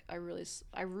lot. Like I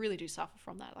really do suffer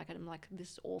from that. Like I'm like,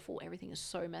 this is awful. Everything is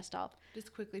so messed up.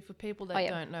 Just quickly, for people that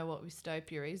don't know what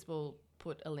Wistopia is, we'll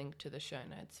put a link to the show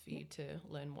notes for you to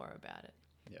learn more about it.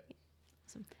 Yep.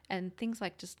 And things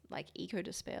like just like eco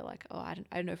despair, like, oh, I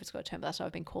don't know if it's got a term, but that's what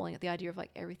I've been calling it. The idea of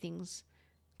like everything's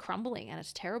crumbling and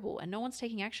it's terrible and no one's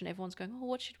taking action. Everyone's going, oh,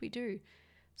 what should we do?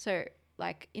 So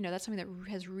like, you know, that's something that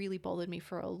has really bothered me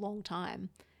for a long time.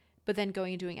 But then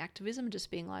going and doing activism and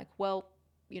just being like, well,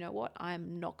 you know what?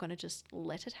 I'm not going to just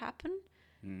let it happen.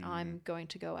 I'm going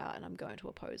to go out and I'm going to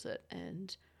oppose it.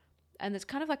 And it's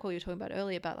kind of like what you were talking about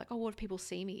earlier about like, oh, what if people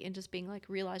see me? And just being like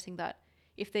realizing that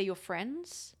if they're your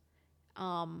friends,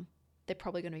 they're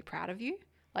probably going to be proud of you.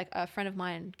 Like a friend of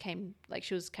mine came, like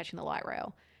she was catching the light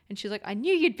rail and she was like, I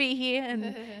knew you'd be here.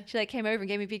 And she like came over and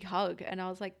gave me a big hug. And I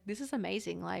was like, this is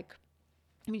amazing. Like,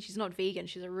 I mean, she's not vegan.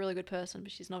 She's a really good person,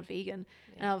 but she's not vegan.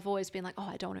 Yeah. And I've always been like, oh,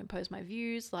 I don't want to impose my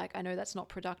views. Like, I know that's not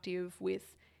productive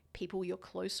with people you're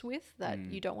close with, that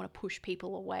you don't want to push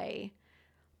people away.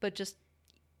 But just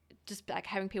like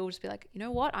having people just be like, you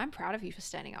know what? I'm proud of you for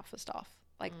standing up for stuff.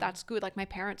 Like, that's good. Like, my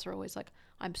parents are always like,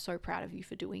 I'm so proud of you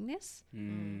for doing this.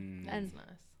 That's nice.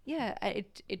 Yeah,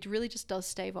 it really just does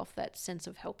stave off that sense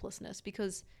of helplessness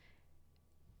because,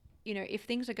 you know, if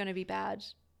things are going to be bad,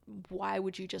 why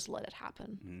would you just let it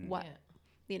happen? What,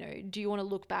 you know, do you want to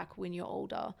look back when you're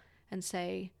older and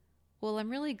say, well, I'm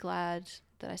really glad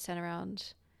that I sat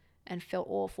around and felt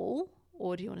awful?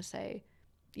 Or do you want to say,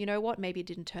 you know what, maybe it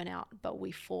didn't turn out, but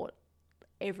we fought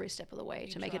every step of the way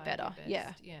to make it better.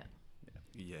 Yeah,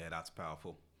 that's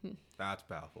powerful. That's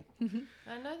powerful.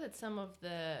 I know that some of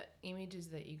the images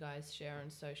that you guys share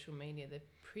on social media, they're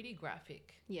pretty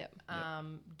graphic.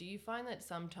 Do you find that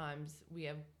sometimes we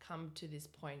have come to this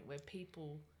point where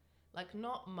people, like,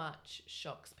 not much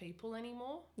shocks people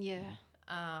anymore?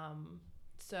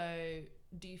 So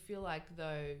do you feel like,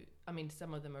 though, I mean,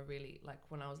 some of them are really, like,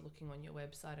 when I was looking on your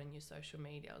website, on your social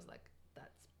media, I was like,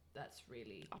 that's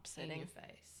really upsetting. In your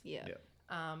face.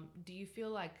 Do you feel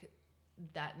like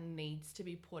that needs to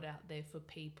be put out there for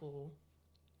people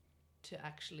to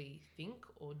actually think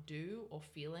or do or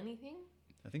feel anything?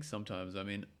 I think sometimes, I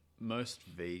mean, most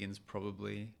vegans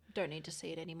probably don't need to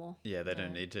see it anymore. Yeah, they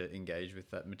don't need to engage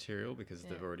with that material because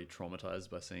they've already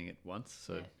traumatized by seeing it once.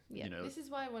 So, you know. This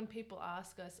is why when people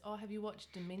ask us, oh, have you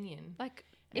watched Dominion? Like,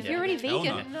 if you're already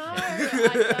vegan. No,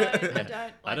 I don't.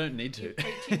 Like, I don't need to. You're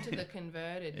preaching to the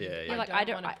converted. I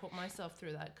don't want to put myself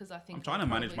through that because I think I'm trying to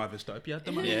manage my dystopia at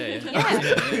the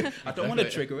moment. I don't want to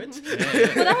trigger it.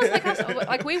 Well, that was like us.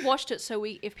 Like, we watched it so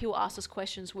if people asked us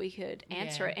questions, we could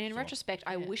answer it. And in retrospect,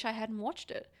 I wish I hadn't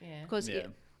watched it because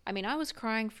I mean, I was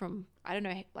crying from, I don't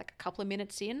know, like a couple of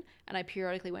minutes in, and I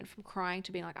periodically went from crying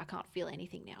to being like, I can't feel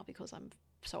anything now because I'm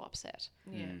so upset.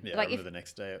 Like, I remember the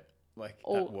next day, like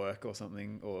at work or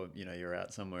something, or, you know, you're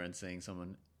out somewhere and seeing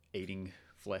someone eating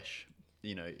flesh,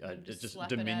 you know,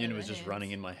 Dominion was just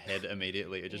running in my head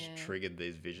immediately. It just triggered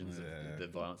these visions of the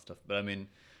violent stuff. But I mean,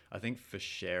 I think for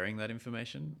sharing that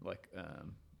information, like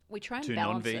we try and to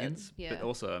balance non-vegans, it. but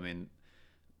also, I mean,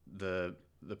 the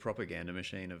propaganda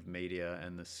machine of media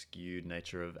and the skewed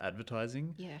nature of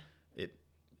advertising,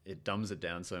 it dumbs it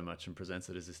down so much and presents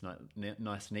it as this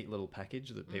nice, neat little package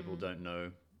that people don't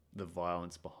know the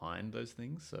violence behind those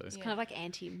things. So it's kind of like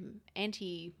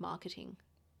anti-marketing.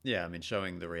 Yeah, I mean,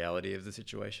 showing the reality of the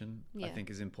situation, I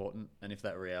think, is important. And if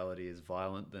that reality is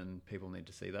violent, then people need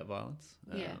to see that violence.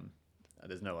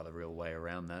 There's no other real way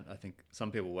around that. I think some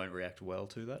people won't react well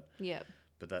to that. Yeah.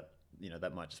 But that, you know,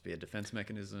 that might just be a defense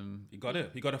mechanism. You got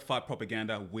to fight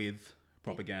propaganda with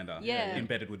propaganda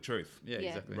embedded with truth. Yeah,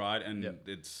 exactly. Right, and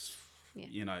it's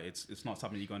you know, it's not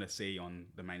something you're going to see on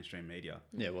the mainstream media.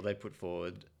 Yeah, well, they put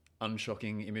forward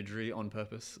unshocking imagery on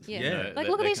purpose. Yeah, you know, like,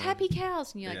 look at these happy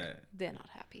cows, and you're like, they're not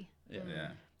happy.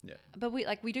 Yeah. But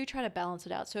we do try to balance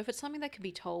it out. So if it's something that can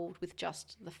be told with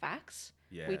just the facts,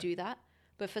 we do that.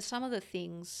 But for some of the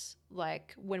things,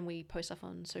 like when we post stuff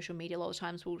on social media, a lot of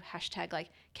times we'll hashtag like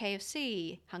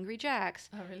KFC, Hungry Jack's,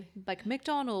 like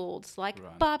McDonald's, like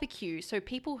barbecue. So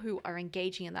people who are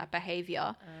engaging in that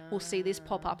behavior will see this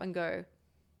pop up and go,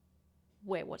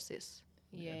 wait, what's this?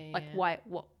 Why,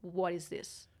 what is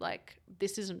this? Like,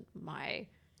 this isn't my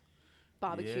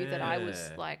barbecue that I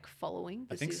was like following.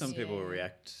 I think some people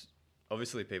react.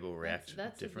 Obviously, people react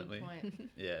differently. A good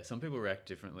point. Some people react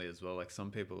differently as well. Like, some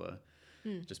people are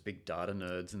just big data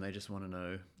nerds and they just want to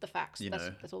know the facts.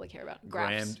 That's all they care about.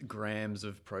 Grams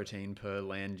of protein per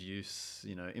land use,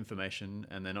 you know, information,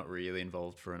 and they're not really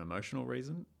involved for an emotional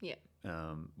reason.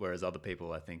 Whereas other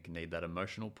people, I think, need that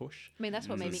emotional push. I mean, that's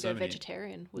what made me There's go so many-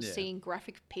 vegetarian, was Yeah. seeing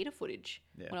graphic PETA footage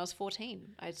Yeah. when I was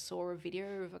 14. I saw a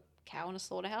video of a cow in a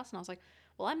slaughterhouse and I was like,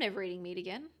 well, I'm never eating meat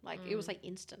again. Like, it was like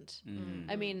instant.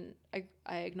 I mean,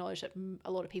 I acknowledge that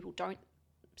a lot of people don't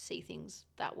see things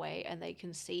that way and they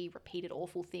can see repeated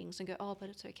awful things and go, oh, but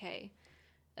it's okay.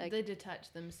 Like, They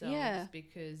detach themselves Yeah.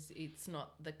 because it's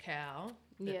not the cow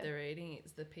that Yeah. they're eating,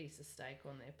 it's the piece of steak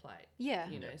on their plate. yeah.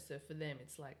 You know, so for them,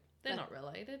 it's like they're not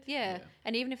related. Yeah. Yeah.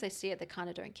 And even if they see it, they kind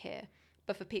of don't care.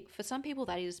 But for some people,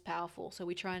 that is powerful. So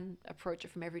we try and approach it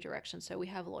from every direction. So we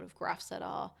have a lot of graphs that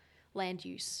are land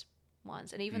use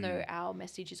ones. And even though our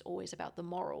message is always about the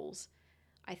morals,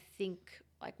 I think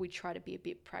like we try to be a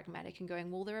bit pragmatic and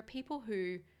going, well, there are people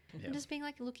who, and just being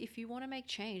like, look, if you want to make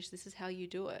change, this is how you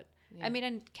do it. Yeah. I mean,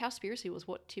 and Cowspiracy was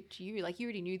what tipped you. Like, you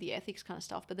already knew the ethics kind of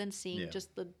stuff, but then seeing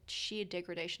just the sheer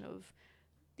degradation of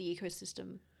the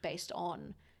ecosystem based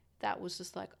on that was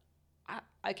just like,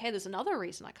 okay, there's another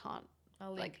reason I can't.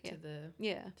 I'll link like,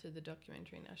 to the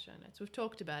documentary in our show notes. We've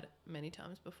talked about it many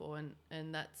times before,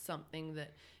 and that's something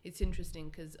that it's interesting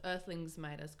because Earthlings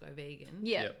made us go vegan.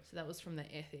 Yeah. Yep. So that was from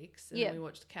the ethics, and Yeah. then we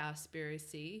watched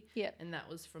Cowspiracy, Yeah. and that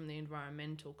was from the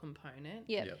environmental component.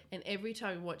 Yeah. Yep. And every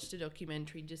time we watched a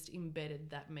documentary, just embedded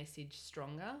that message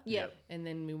stronger. Yeah. And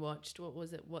then we watched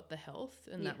What the Health,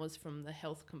 and Yeah. that was from the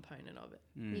health component of it.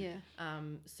 Yeah.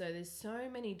 So there's so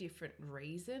many different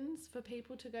reasons for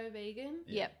people to go vegan.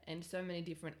 Yeah. And so many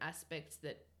different aspects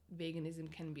that veganism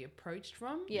can be approached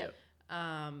from. Yeah.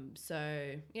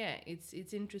 So yeah,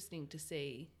 it's interesting to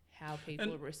see how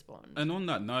people respond. And on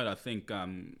that note, I think,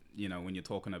 you know, when you're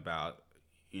talking about,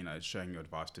 you know, showing your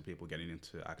advice to people getting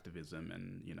into activism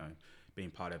and, you know, being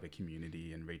part of a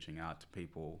community and reaching out to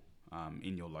people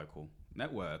in your local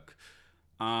network,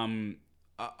 I'm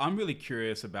really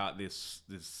curious about this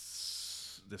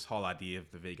whole idea of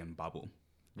the vegan bubble.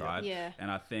 Right. Yeah.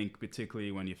 And I think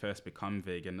particularly when you first become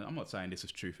vegan, I'm not saying this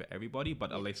is true for everybody,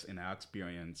 but at least in our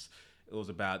experience, it was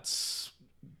about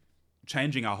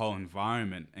changing our whole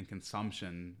environment and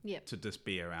consumption to just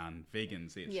be around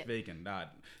vegans, vegan,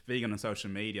 that, vegan on social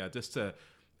media, just to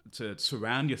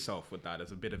surround yourself with that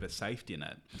as a bit of a safety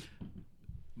net.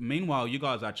 Meanwhile, you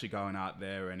guys are actually going out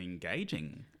there and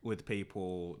engaging with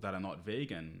people that are not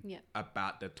vegan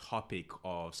about the topic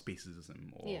of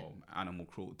speciesism or animal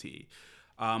cruelty.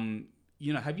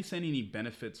 You know, have you seen any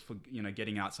benefits for, you know,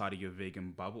 getting outside of your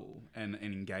vegan bubble and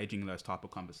engaging in those type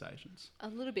of conversations? A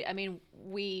little bit. I mean,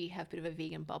 we have a bit of a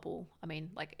vegan bubble. I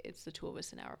mean, like, it's the two of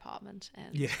us in our apartment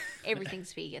and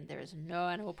everything's vegan. There is no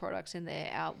animal products in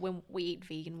there. When we eat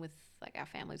vegan with like our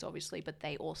families, obviously, but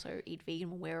they also eat vegan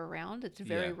when we're around. It's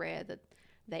very rare that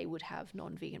they would have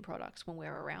non-vegan products when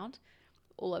we're around.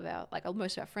 All of our, like,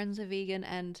 most of our friends are vegan,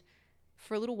 and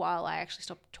for a little while, I actually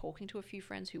stopped talking to a few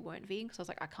friends who weren't vegan because I was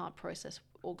like, I can't process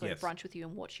or go to brunch with you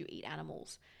and watch you eat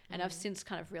animals. And I've since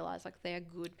kind of realized like they are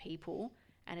good people,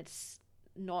 and it's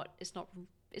not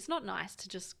nice to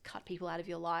just cut people out of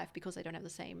your life because they don't have the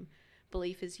same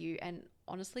belief as you. And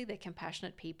honestly, they're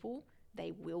compassionate people.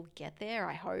 They will get there,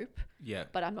 I hope. Yeah.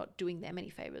 But I'm not doing them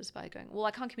any favors by going, well,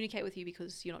 I can't communicate with you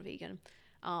because you're not vegan.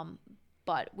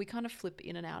 But we kind of flip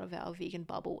in and out of our vegan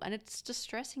bubble, and it's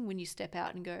distressing when you step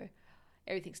out and go,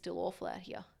 everything's still awful out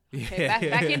here. Okay,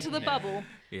 back into the bubble.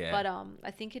 Yeah. But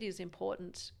I think it is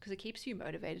important because it keeps you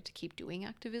motivated to keep doing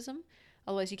activism.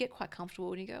 Otherwise, you get quite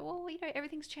comfortable and you go, well, you know,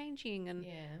 everything's changing. And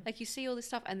like you see all this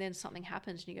stuff and then something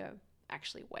happens and you go,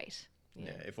 actually, wait.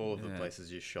 Yeah, if all of the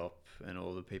places you shop and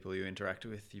all the people you interact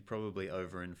with, you probably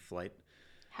overinflate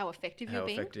how effective you're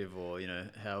being. Or, you know,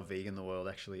 how vegan the world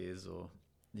actually is, or,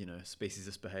 you know,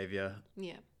 speciesist behavior.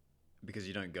 Yeah. Because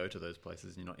you don't go to those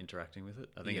places and you're not interacting with it.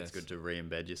 I think it's good to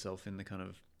re-embed yourself in the kind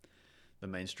of the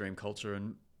mainstream culture,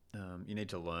 and you need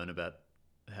to learn about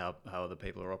how other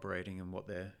people are operating and what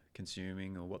they're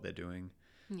consuming or what they're doing,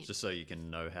 just so you can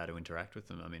know how to interact with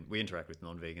them. I mean, we interact with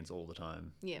non-vegans all the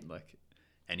time. Yeah. Like,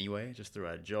 anyway, just through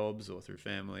our jobs or through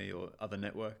family or other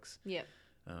networks. Yeah.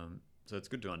 So it's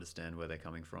good to understand where they're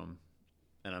coming from.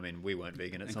 And I mean, we weren't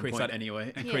vegan at some point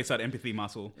anyway. And creates that empathy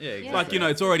muscle. Yeah, exactly. Like, you know,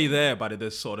 it's already there, but it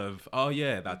is sort of,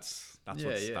 that's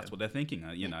what they're thinking,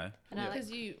 you know. Because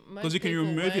you can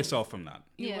remove yourself from that.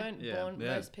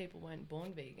 Most people weren't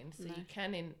born vegan, so you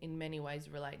can in many ways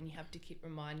relate, and you have to keep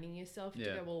reminding yourself to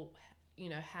go, well, you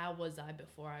know, how was I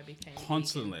before I became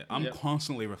constantly vegan? I'm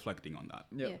constantly reflecting on that.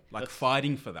 Like, that's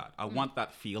fighting for that. I want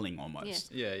that feeling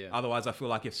almost. Yeah. Otherwise, I feel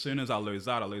like as soon as I lose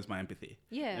that, I lose my empathy.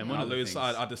 And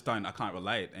I can't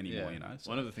relate anymore, you know.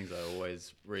 So. One of the things I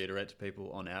always reiterate to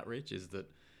people on outreach is that,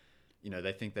 you know,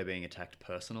 they think they're being attacked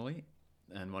personally.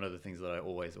 And one of the things that I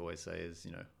always say is,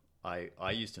 you know,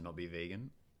 I used to not be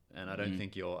vegan, And I don't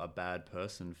think you're a bad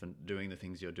person for doing the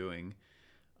things you're doing.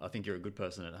 I think you're a good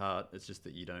person at heart. It's just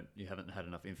that you haven't had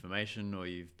enough information, or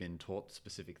you've been taught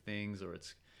specific things, or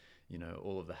it's,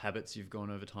 all of the habits you've gone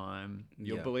over time.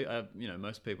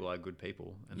 Most people are good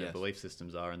people, and their belief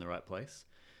systems are in the right place.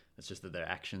 It's just that their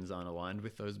actions aren't aligned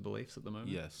with those beliefs at the moment.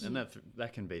 Yes. And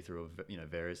that can be through,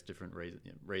 various different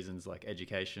reasons like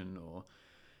education or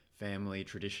family,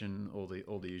 tradition, all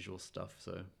the usual stuff.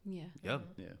 So Yeah. Yeah.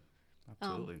 yeah.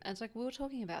 Absolutely. And it's like we were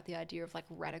talking about the idea of like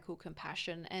radical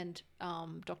compassion, and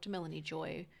Dr. Melanie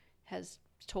Joy has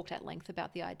talked at length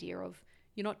about the idea of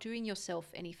you're not doing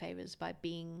yourself any favors by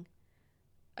being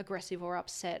aggressive or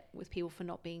upset with people for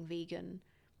not being vegan.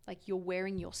 Like, you're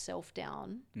wearing yourself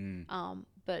down,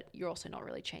 but you're also not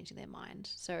really changing their mind.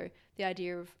 So the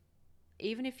idea of,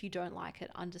 even if you don't like it,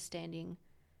 understanding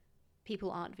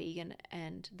people aren't vegan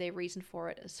and their reason for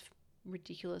it, as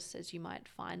ridiculous as you might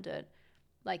find it,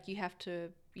 like, you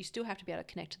still have to be able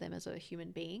to connect to them as a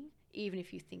human being, even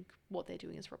if you think what they're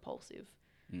doing is repulsive.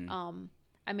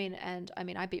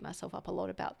 I beat myself up a lot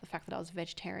about the fact that I was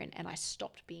vegetarian, and I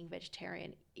stopped being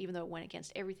vegetarian, even though it went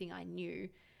against everything I knew.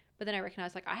 But then I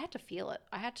recognized, like, I had to feel it.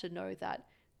 I had to know that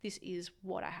this is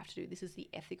what I have to do. This is the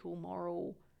ethical,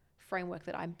 moral framework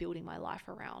that I'm building my life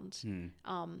around.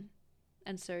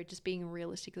 And so just being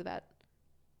realistic about,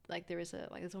 like, there's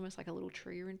almost like a little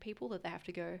trigger in people that they have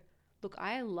to go, look,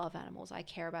 I love animals. I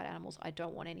care about animals. I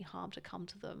don't want any harm to come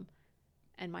to them.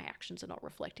 And my actions are not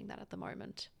reflecting that at the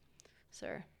moment.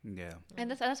 So, yeah.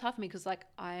 And that's hard for me because, like,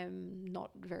 I'm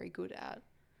not very good at,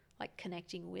 like,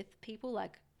 connecting with people.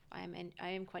 Like, I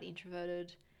am quite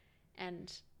introverted, and,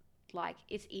 like,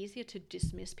 it's easier to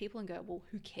dismiss people and go, well,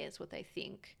 who cares what they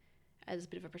think, as a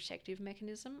bit of a protective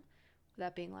mechanism,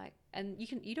 without being like, and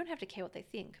you don't have to care what they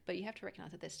think, but you have to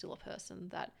recognize that they're still a person,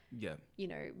 that,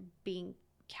 being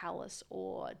callous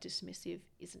or dismissive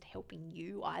isn't helping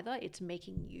you either. It's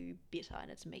making you bitter, and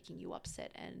it's making you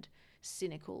upset and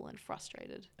cynical and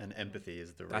frustrated. And empathy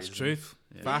is the That's reason. truth.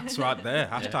 Yeah. Facts right there.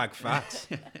 Hashtag facts.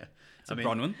 It's a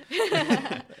fun one.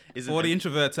 Isn't For the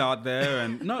introverts out there,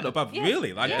 and but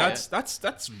really, like, Yeah.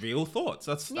 that's real thoughts.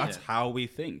 That's how we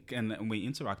think, and we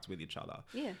interact with each other.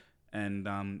 Yeah.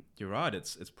 And you're right.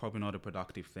 It's probably not a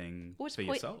productive thing for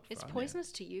yourself. It's right?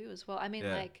 poisonous to you as well. I mean,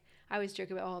 like, I always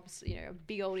joke about, a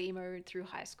big old emo through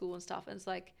high school and stuff. And it's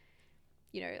like,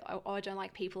 I don't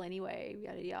like people anyway,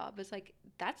 yada, yada. But it's like,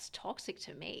 that's toxic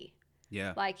to me.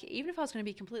 Yeah. Like, even if I was going to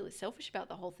be completely selfish about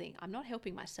the whole thing, I'm not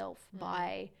helping myself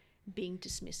by being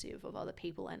dismissive of other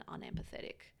people and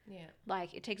unempathetic. Yeah.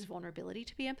 Like, it takes vulnerability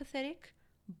to be empathetic,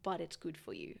 but it's good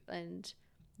for you. And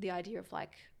the idea of,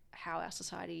 like, how our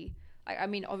society, I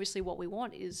mean, obviously what we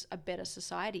want is a better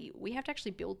society. We have to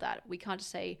actually build that. We can't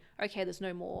just say, okay, there's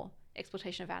no more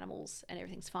exploitation of animals and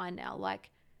everything's fine now. Like,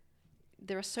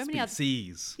 there are so many other...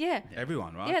 Species. Yeah.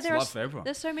 Everyone, right? Yeah, It's love for everyone.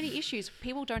 There's so many issues.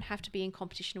 People don't have to be in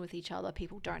competition with each other.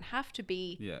 People don't have to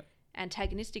be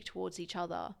antagonistic towards each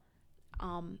other.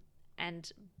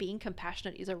 And being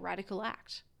compassionate is a radical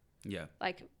act. Yeah.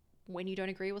 Like, when you don't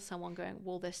agree with someone, going,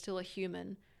 well, they're still a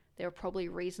human. There are probably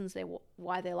reasons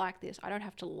why they're like this. I don't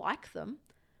have to like them,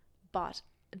 but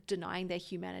denying their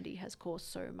humanity has caused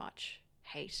so much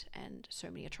hate and so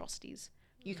many atrocities.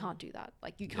 You can't do that.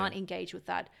 Like, you can't engage with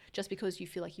that just because you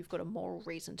feel like you've got a moral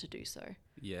reason to do so.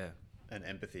 Yeah. And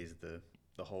empathy is the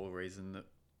whole reason that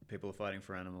people are fighting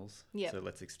for animals. Yeah. So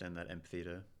let's extend that empathy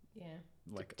to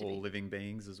like To all be. living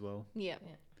beings as well. Yeah.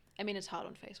 I mean, it's hard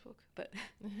on Facebook, but...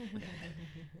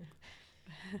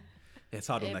 It's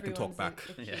hard when they can talk back.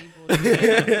 Yeah,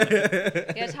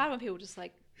 it's hard when people just,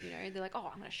 like, they're like,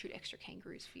 oh, I'm going to shoot extra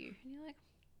kangaroos for you. And you're like,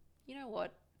 you know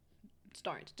what?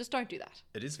 Just don't do that.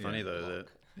 It is funny though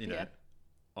that,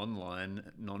 online,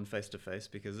 non-face-to-face,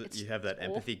 because you have that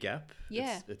empathy gap.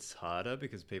 Yeah. It's harder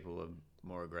because people are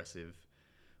more aggressive,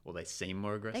 or they seem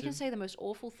more aggressive. They can say the most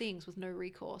awful things with no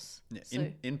recourse. Yeah.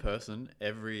 So, In person,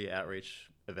 every outreach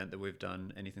event that we've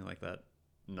done, anything like that,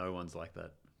 no one's like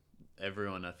that.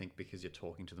 Everyone, I think, because you're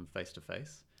talking to them face to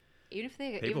face. even if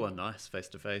they People are nice face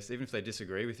to face. Even if they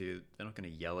disagree with you, they're not going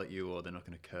to yell at you, or they're not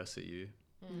going to curse at you.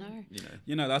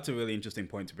 No. That's a really interesting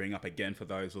point to bring up again for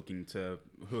those who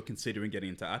are considering getting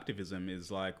into activism. Is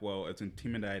like, well, as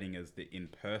intimidating as the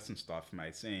in-person stuff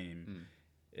may seem,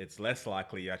 it's less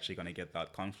likely you're actually going to get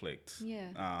that conflict.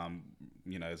 Yeah.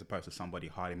 As opposed to somebody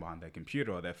hiding behind their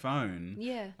computer or their phone.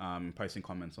 Yeah. Posting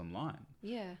comments online.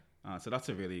 Yeah. So that's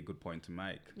a really good point to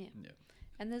make. Yeah.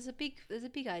 And there's a big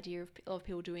idea of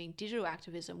people doing digital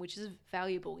activism, which is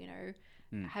valuable.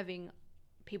 Having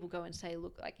people go and say,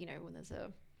 look, like, when there's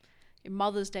a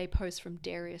Mother's Day post from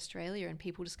Dairy Australia and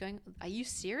people just going, are you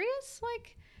serious?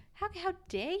 Like, How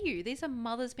dare you? These are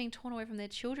mothers being torn away from their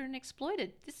children and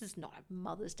exploited. This is not a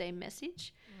Mother's Day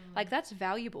message. Like, that's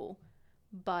valuable,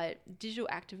 but digital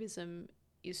activism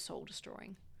is soul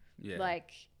destroying. Yeah.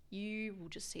 Like, you will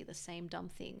just see the same dumb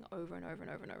thing over and over and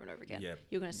over and over and over again. Yep.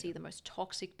 You're going to see the most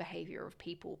toxic behavior of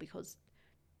people because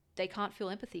they can't feel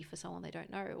empathy for someone they don't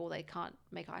know or they can't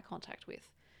make eye contact with.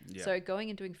 Yeah. So going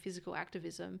and doing physical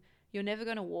activism, you're never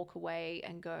going to walk away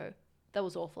and go, that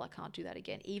was awful, I can't do that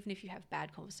again. Even if you have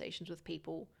bad conversations with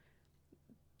people,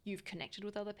 you've connected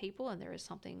with other people, and there is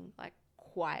something like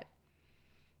quite,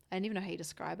 I don't even know how you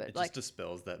describe it. It like, just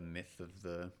dispels that myth of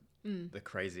the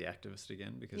crazy activist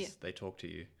again, because they talk to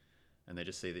you and they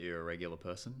just see that you're a regular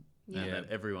person, and that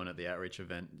everyone at the outreach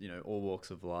event, you know, all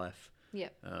walks of life. Yeah.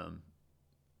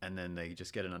 And then they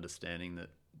just get an understanding that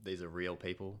these are real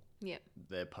people. Yeah.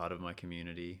 They're part of my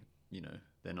community. You know,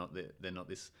 they're not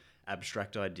this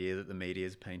abstract idea that the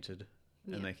media's painted,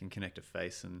 and they can connect a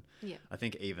face. And I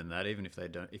think even if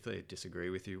they disagree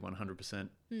with you 100%,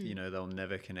 you know, they'll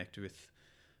never connect with,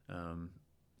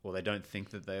 or they don't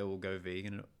think that they will go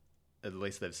vegan. At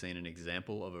least they've seen an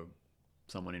example of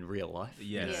someone in real life.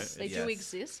 Yes, they do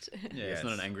exist. Yeah, it's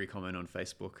not an angry comment on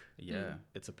Facebook. Yeah.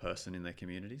 It's a person in their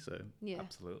community. So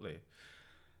Absolutely.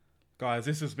 Guys,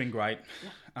 this has been great.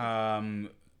 I'm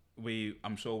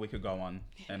sure we could go on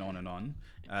and on,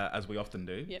 as we often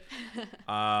do. Yep.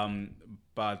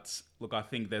 But look, I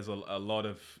think there's a lot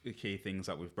of key things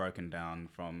that we've broken down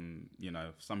from, you know,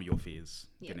 some of your fears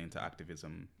getting into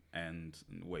activism and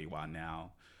where you are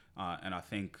now. And I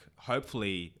think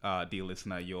hopefully, dear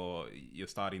listener, you're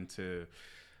starting to,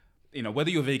 you know, whether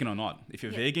you're vegan or not, if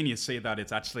you're vegan, you see that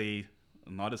it's actually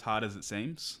not as hard as it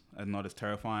seems and not as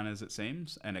terrifying as it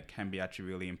seems, and it can be actually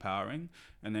really empowering.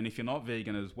 And then if you're not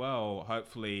vegan as well,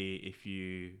 hopefully if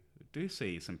you do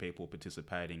see some people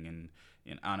participating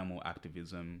in animal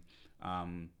activism,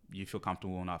 you feel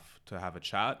comfortable enough to have a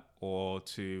chat, or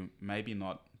to maybe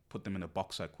not put them in a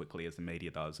box so quickly as the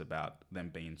media does about them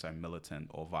being so militant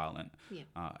or violent.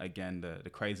 Again, the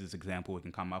craziest example we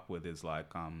can come up with is like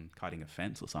cutting a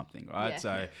fence or something, right?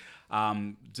 So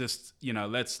just, you know,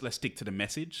 let's stick to the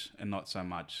message and not so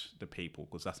much the people,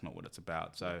 because that's not what it's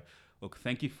about. So look,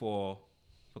 thank you for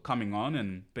coming on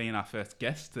and being our first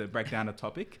guest to break down the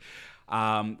topic.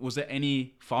 Was there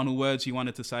any final words you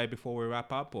wanted to say before we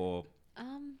wrap up, or?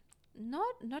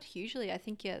 Not hugely. I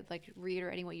think, like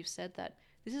reiterating what you've said, that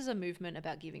this is a movement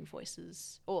about giving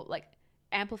voices, or like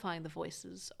amplifying the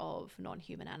voices of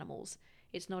non-human animals.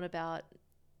 It's not about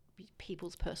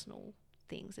people's personal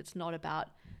things. It's not about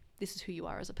this is who you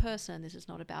are as a person. This is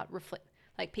not about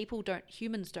like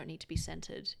humans don't need to be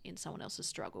centered in someone else's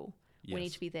struggle. Yes. We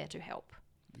need to be there to help.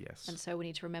 Yes. And so we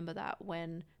need to remember that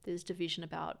when there's division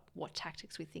about what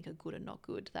tactics we think are good and not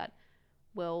good, that,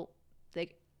 well,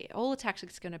 all the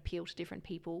tactics are going to appeal to different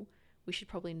people. We should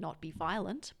probably not be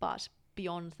violent, but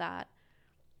beyond that,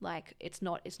 like, it's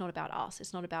not about us.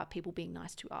 It's not about people being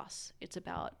nice to us. It's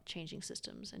about changing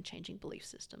systems and changing belief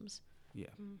systems. Yeah.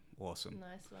 Awesome.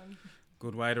 Nice one.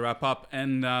 Good way to wrap up.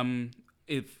 And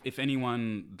if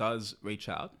anyone does reach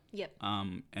out,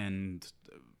 and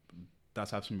does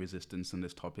have some resistance in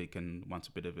this topic and wants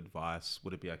a bit of advice,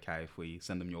 would it be okay if we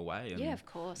send them your way? And, yeah, of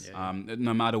course.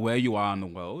 No matter where you are in the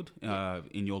world,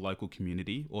 in your local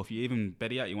community, or if you even,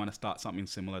 better yet, you want to start something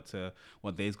similar to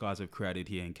what these guys have created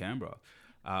here in Canberra,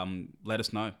 let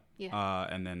us know.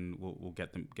 And then we'll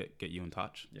get you in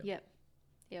touch.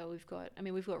 Yeah, we've got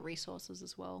resources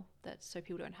as well, so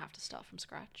people don't have to start from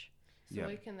scratch. So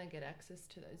where can they get access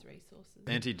to those resources?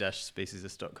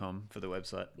 anti-speciesist.com for the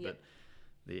website, but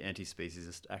the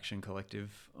Anti-Speciesist Action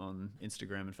Collective on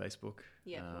Instagram and Facebook.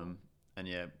 Cool. And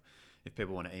if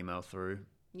people want to email through,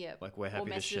 like, we're happy or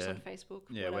messages to share on Facebook.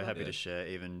 We're happy to share,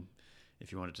 even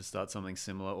if you wanted to start something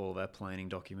similar, all of our planning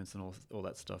documents and all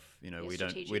that stuff. You know, we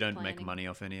don't make money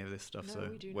off any of this stuff, No, so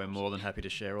we're more than happy to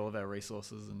share all of our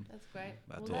resources. And that's great.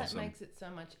 That's that awesome. makes it so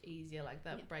much easier. Like,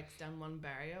 that breaks down one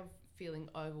barrier of feeling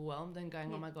overwhelmed and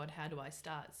going, oh my God, how do I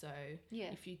start? So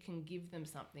if you can give them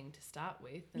something to start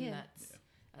with, then that's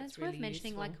and it's really worth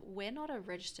mentioning, useful. like, we're not a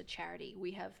registered charity.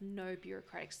 We have no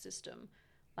bureaucratic system.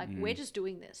 Like, we're just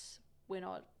doing this. We're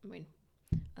not, we're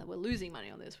losing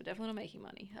money on this. We're definitely not making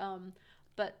money.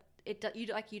 But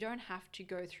you don't have to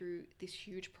go through this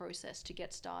huge process to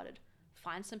get started.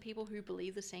 Find some people who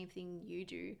believe the same thing you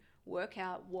do. Work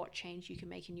out what change you can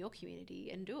make in your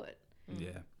community and do it.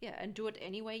 Yeah, and do it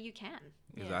any way you can.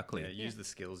 Exactly. Use the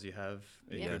skills you have.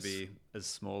 It could be as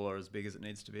small or as big as it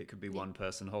needs to be. It could be one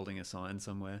person holding a sign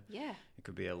somewhere. Yeah. It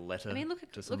could be a letter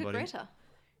to somebody. Look at Greta.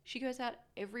 She goes out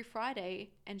every Friday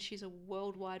and she's a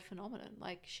worldwide phenomenon.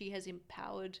 Like, she has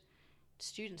empowered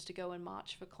students to go and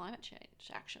march for climate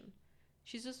change action.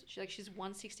 She's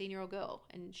one 16-year-old girl,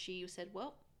 and she said,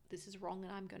 well, this is wrong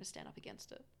and I'm going to stand up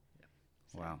against it.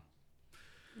 So. Wow.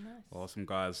 Nice. Awesome,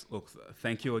 guys. Look,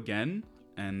 thank you again.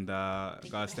 And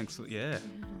guys, thanks. Yeah, it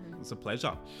was a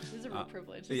pleasure. This is a real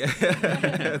privilege. Yeah,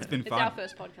 it's been fun. It's our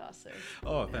first podcast, so.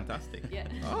 Oh, fantastic. Yeah.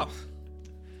 Oh,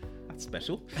 that's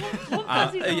special.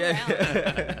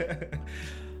 Yeah.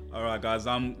 All right, guys.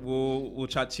 We'll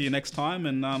chat to you next time,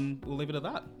 and we'll leave it at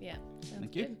that. Yeah. Sounds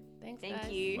Thank you. good. Thanks, Thank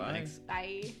guys. you. Bye. Thanks.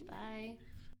 Bye. Bye.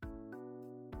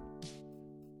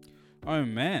 Oh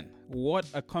man, what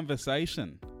a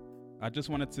conversation. I just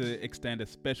wanted to extend a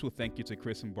special thank you to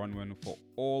Chris and Bronwyn for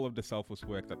all of the selfless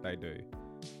work that they do.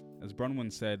 As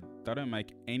Bronwyn said, they don't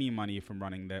make any money from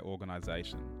running their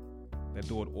organisation. They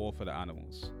do it all for the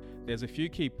animals. There's a few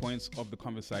key points of the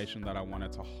conversation that I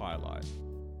wanted to highlight.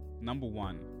 Number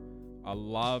one, I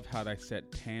love how they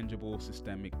set tangible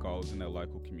systemic goals in their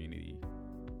local community.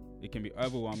 It can be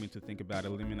overwhelming to think about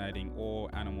eliminating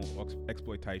all animal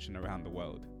exploitation around the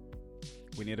world.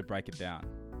 We need to break it down.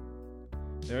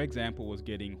 Their example was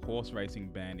getting horse racing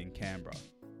banned in Canberra.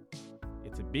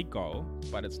 It's a big goal,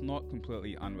 but it's not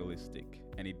completely unrealistic,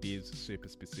 and it is super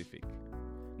specific.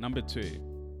 Number two,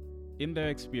 in their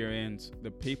experience,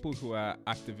 the people who are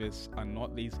activists are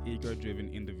not these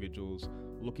ego-driven individuals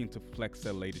looking to flex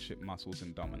their leadership muscles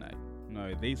and dominate.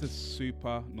 No, these are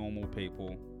super normal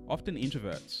people, often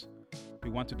introverts, who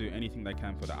want to do anything they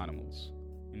can for the animals.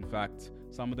 In fact,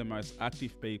 some of the most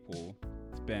active people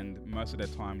spend most of their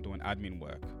time doing admin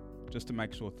work, just to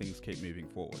make sure things keep moving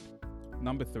forward.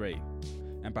 Number three,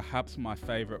 and perhaps my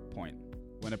favourite point,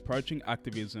 when approaching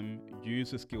activism,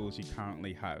 use the skills you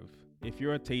currently have. If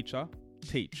you're a teacher,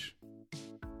 teach.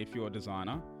 If you're a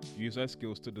designer, use those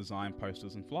skills to design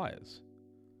posters and flyers.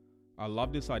 I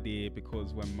love this idea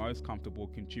because we're most comfortable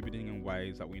contributing in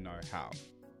ways that we know how.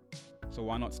 So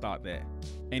why not start there?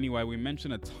 Anyway, we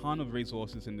mentioned a ton of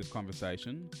resources in this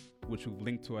conversation, which we'll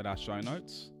link to at our show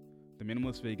notes,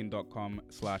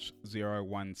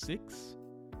 theminimalistvegan.com/016.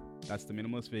 That's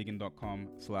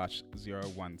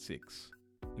theminimalistvegan.com/016.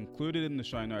 Included in the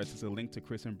show notes is a link to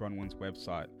Chris and Bronwyn's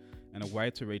website and a way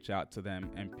to reach out to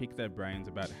them and pick their brains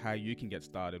about how you can get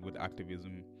started with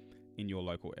activism in your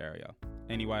local area.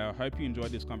 Anyway, I hope you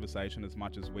enjoyed this conversation as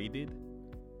much as we did.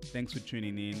 Thanks for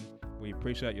tuning in. We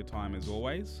appreciate your time as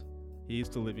always. Here's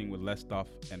to living with less stuff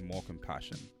and more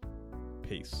compassion.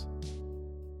 Peace.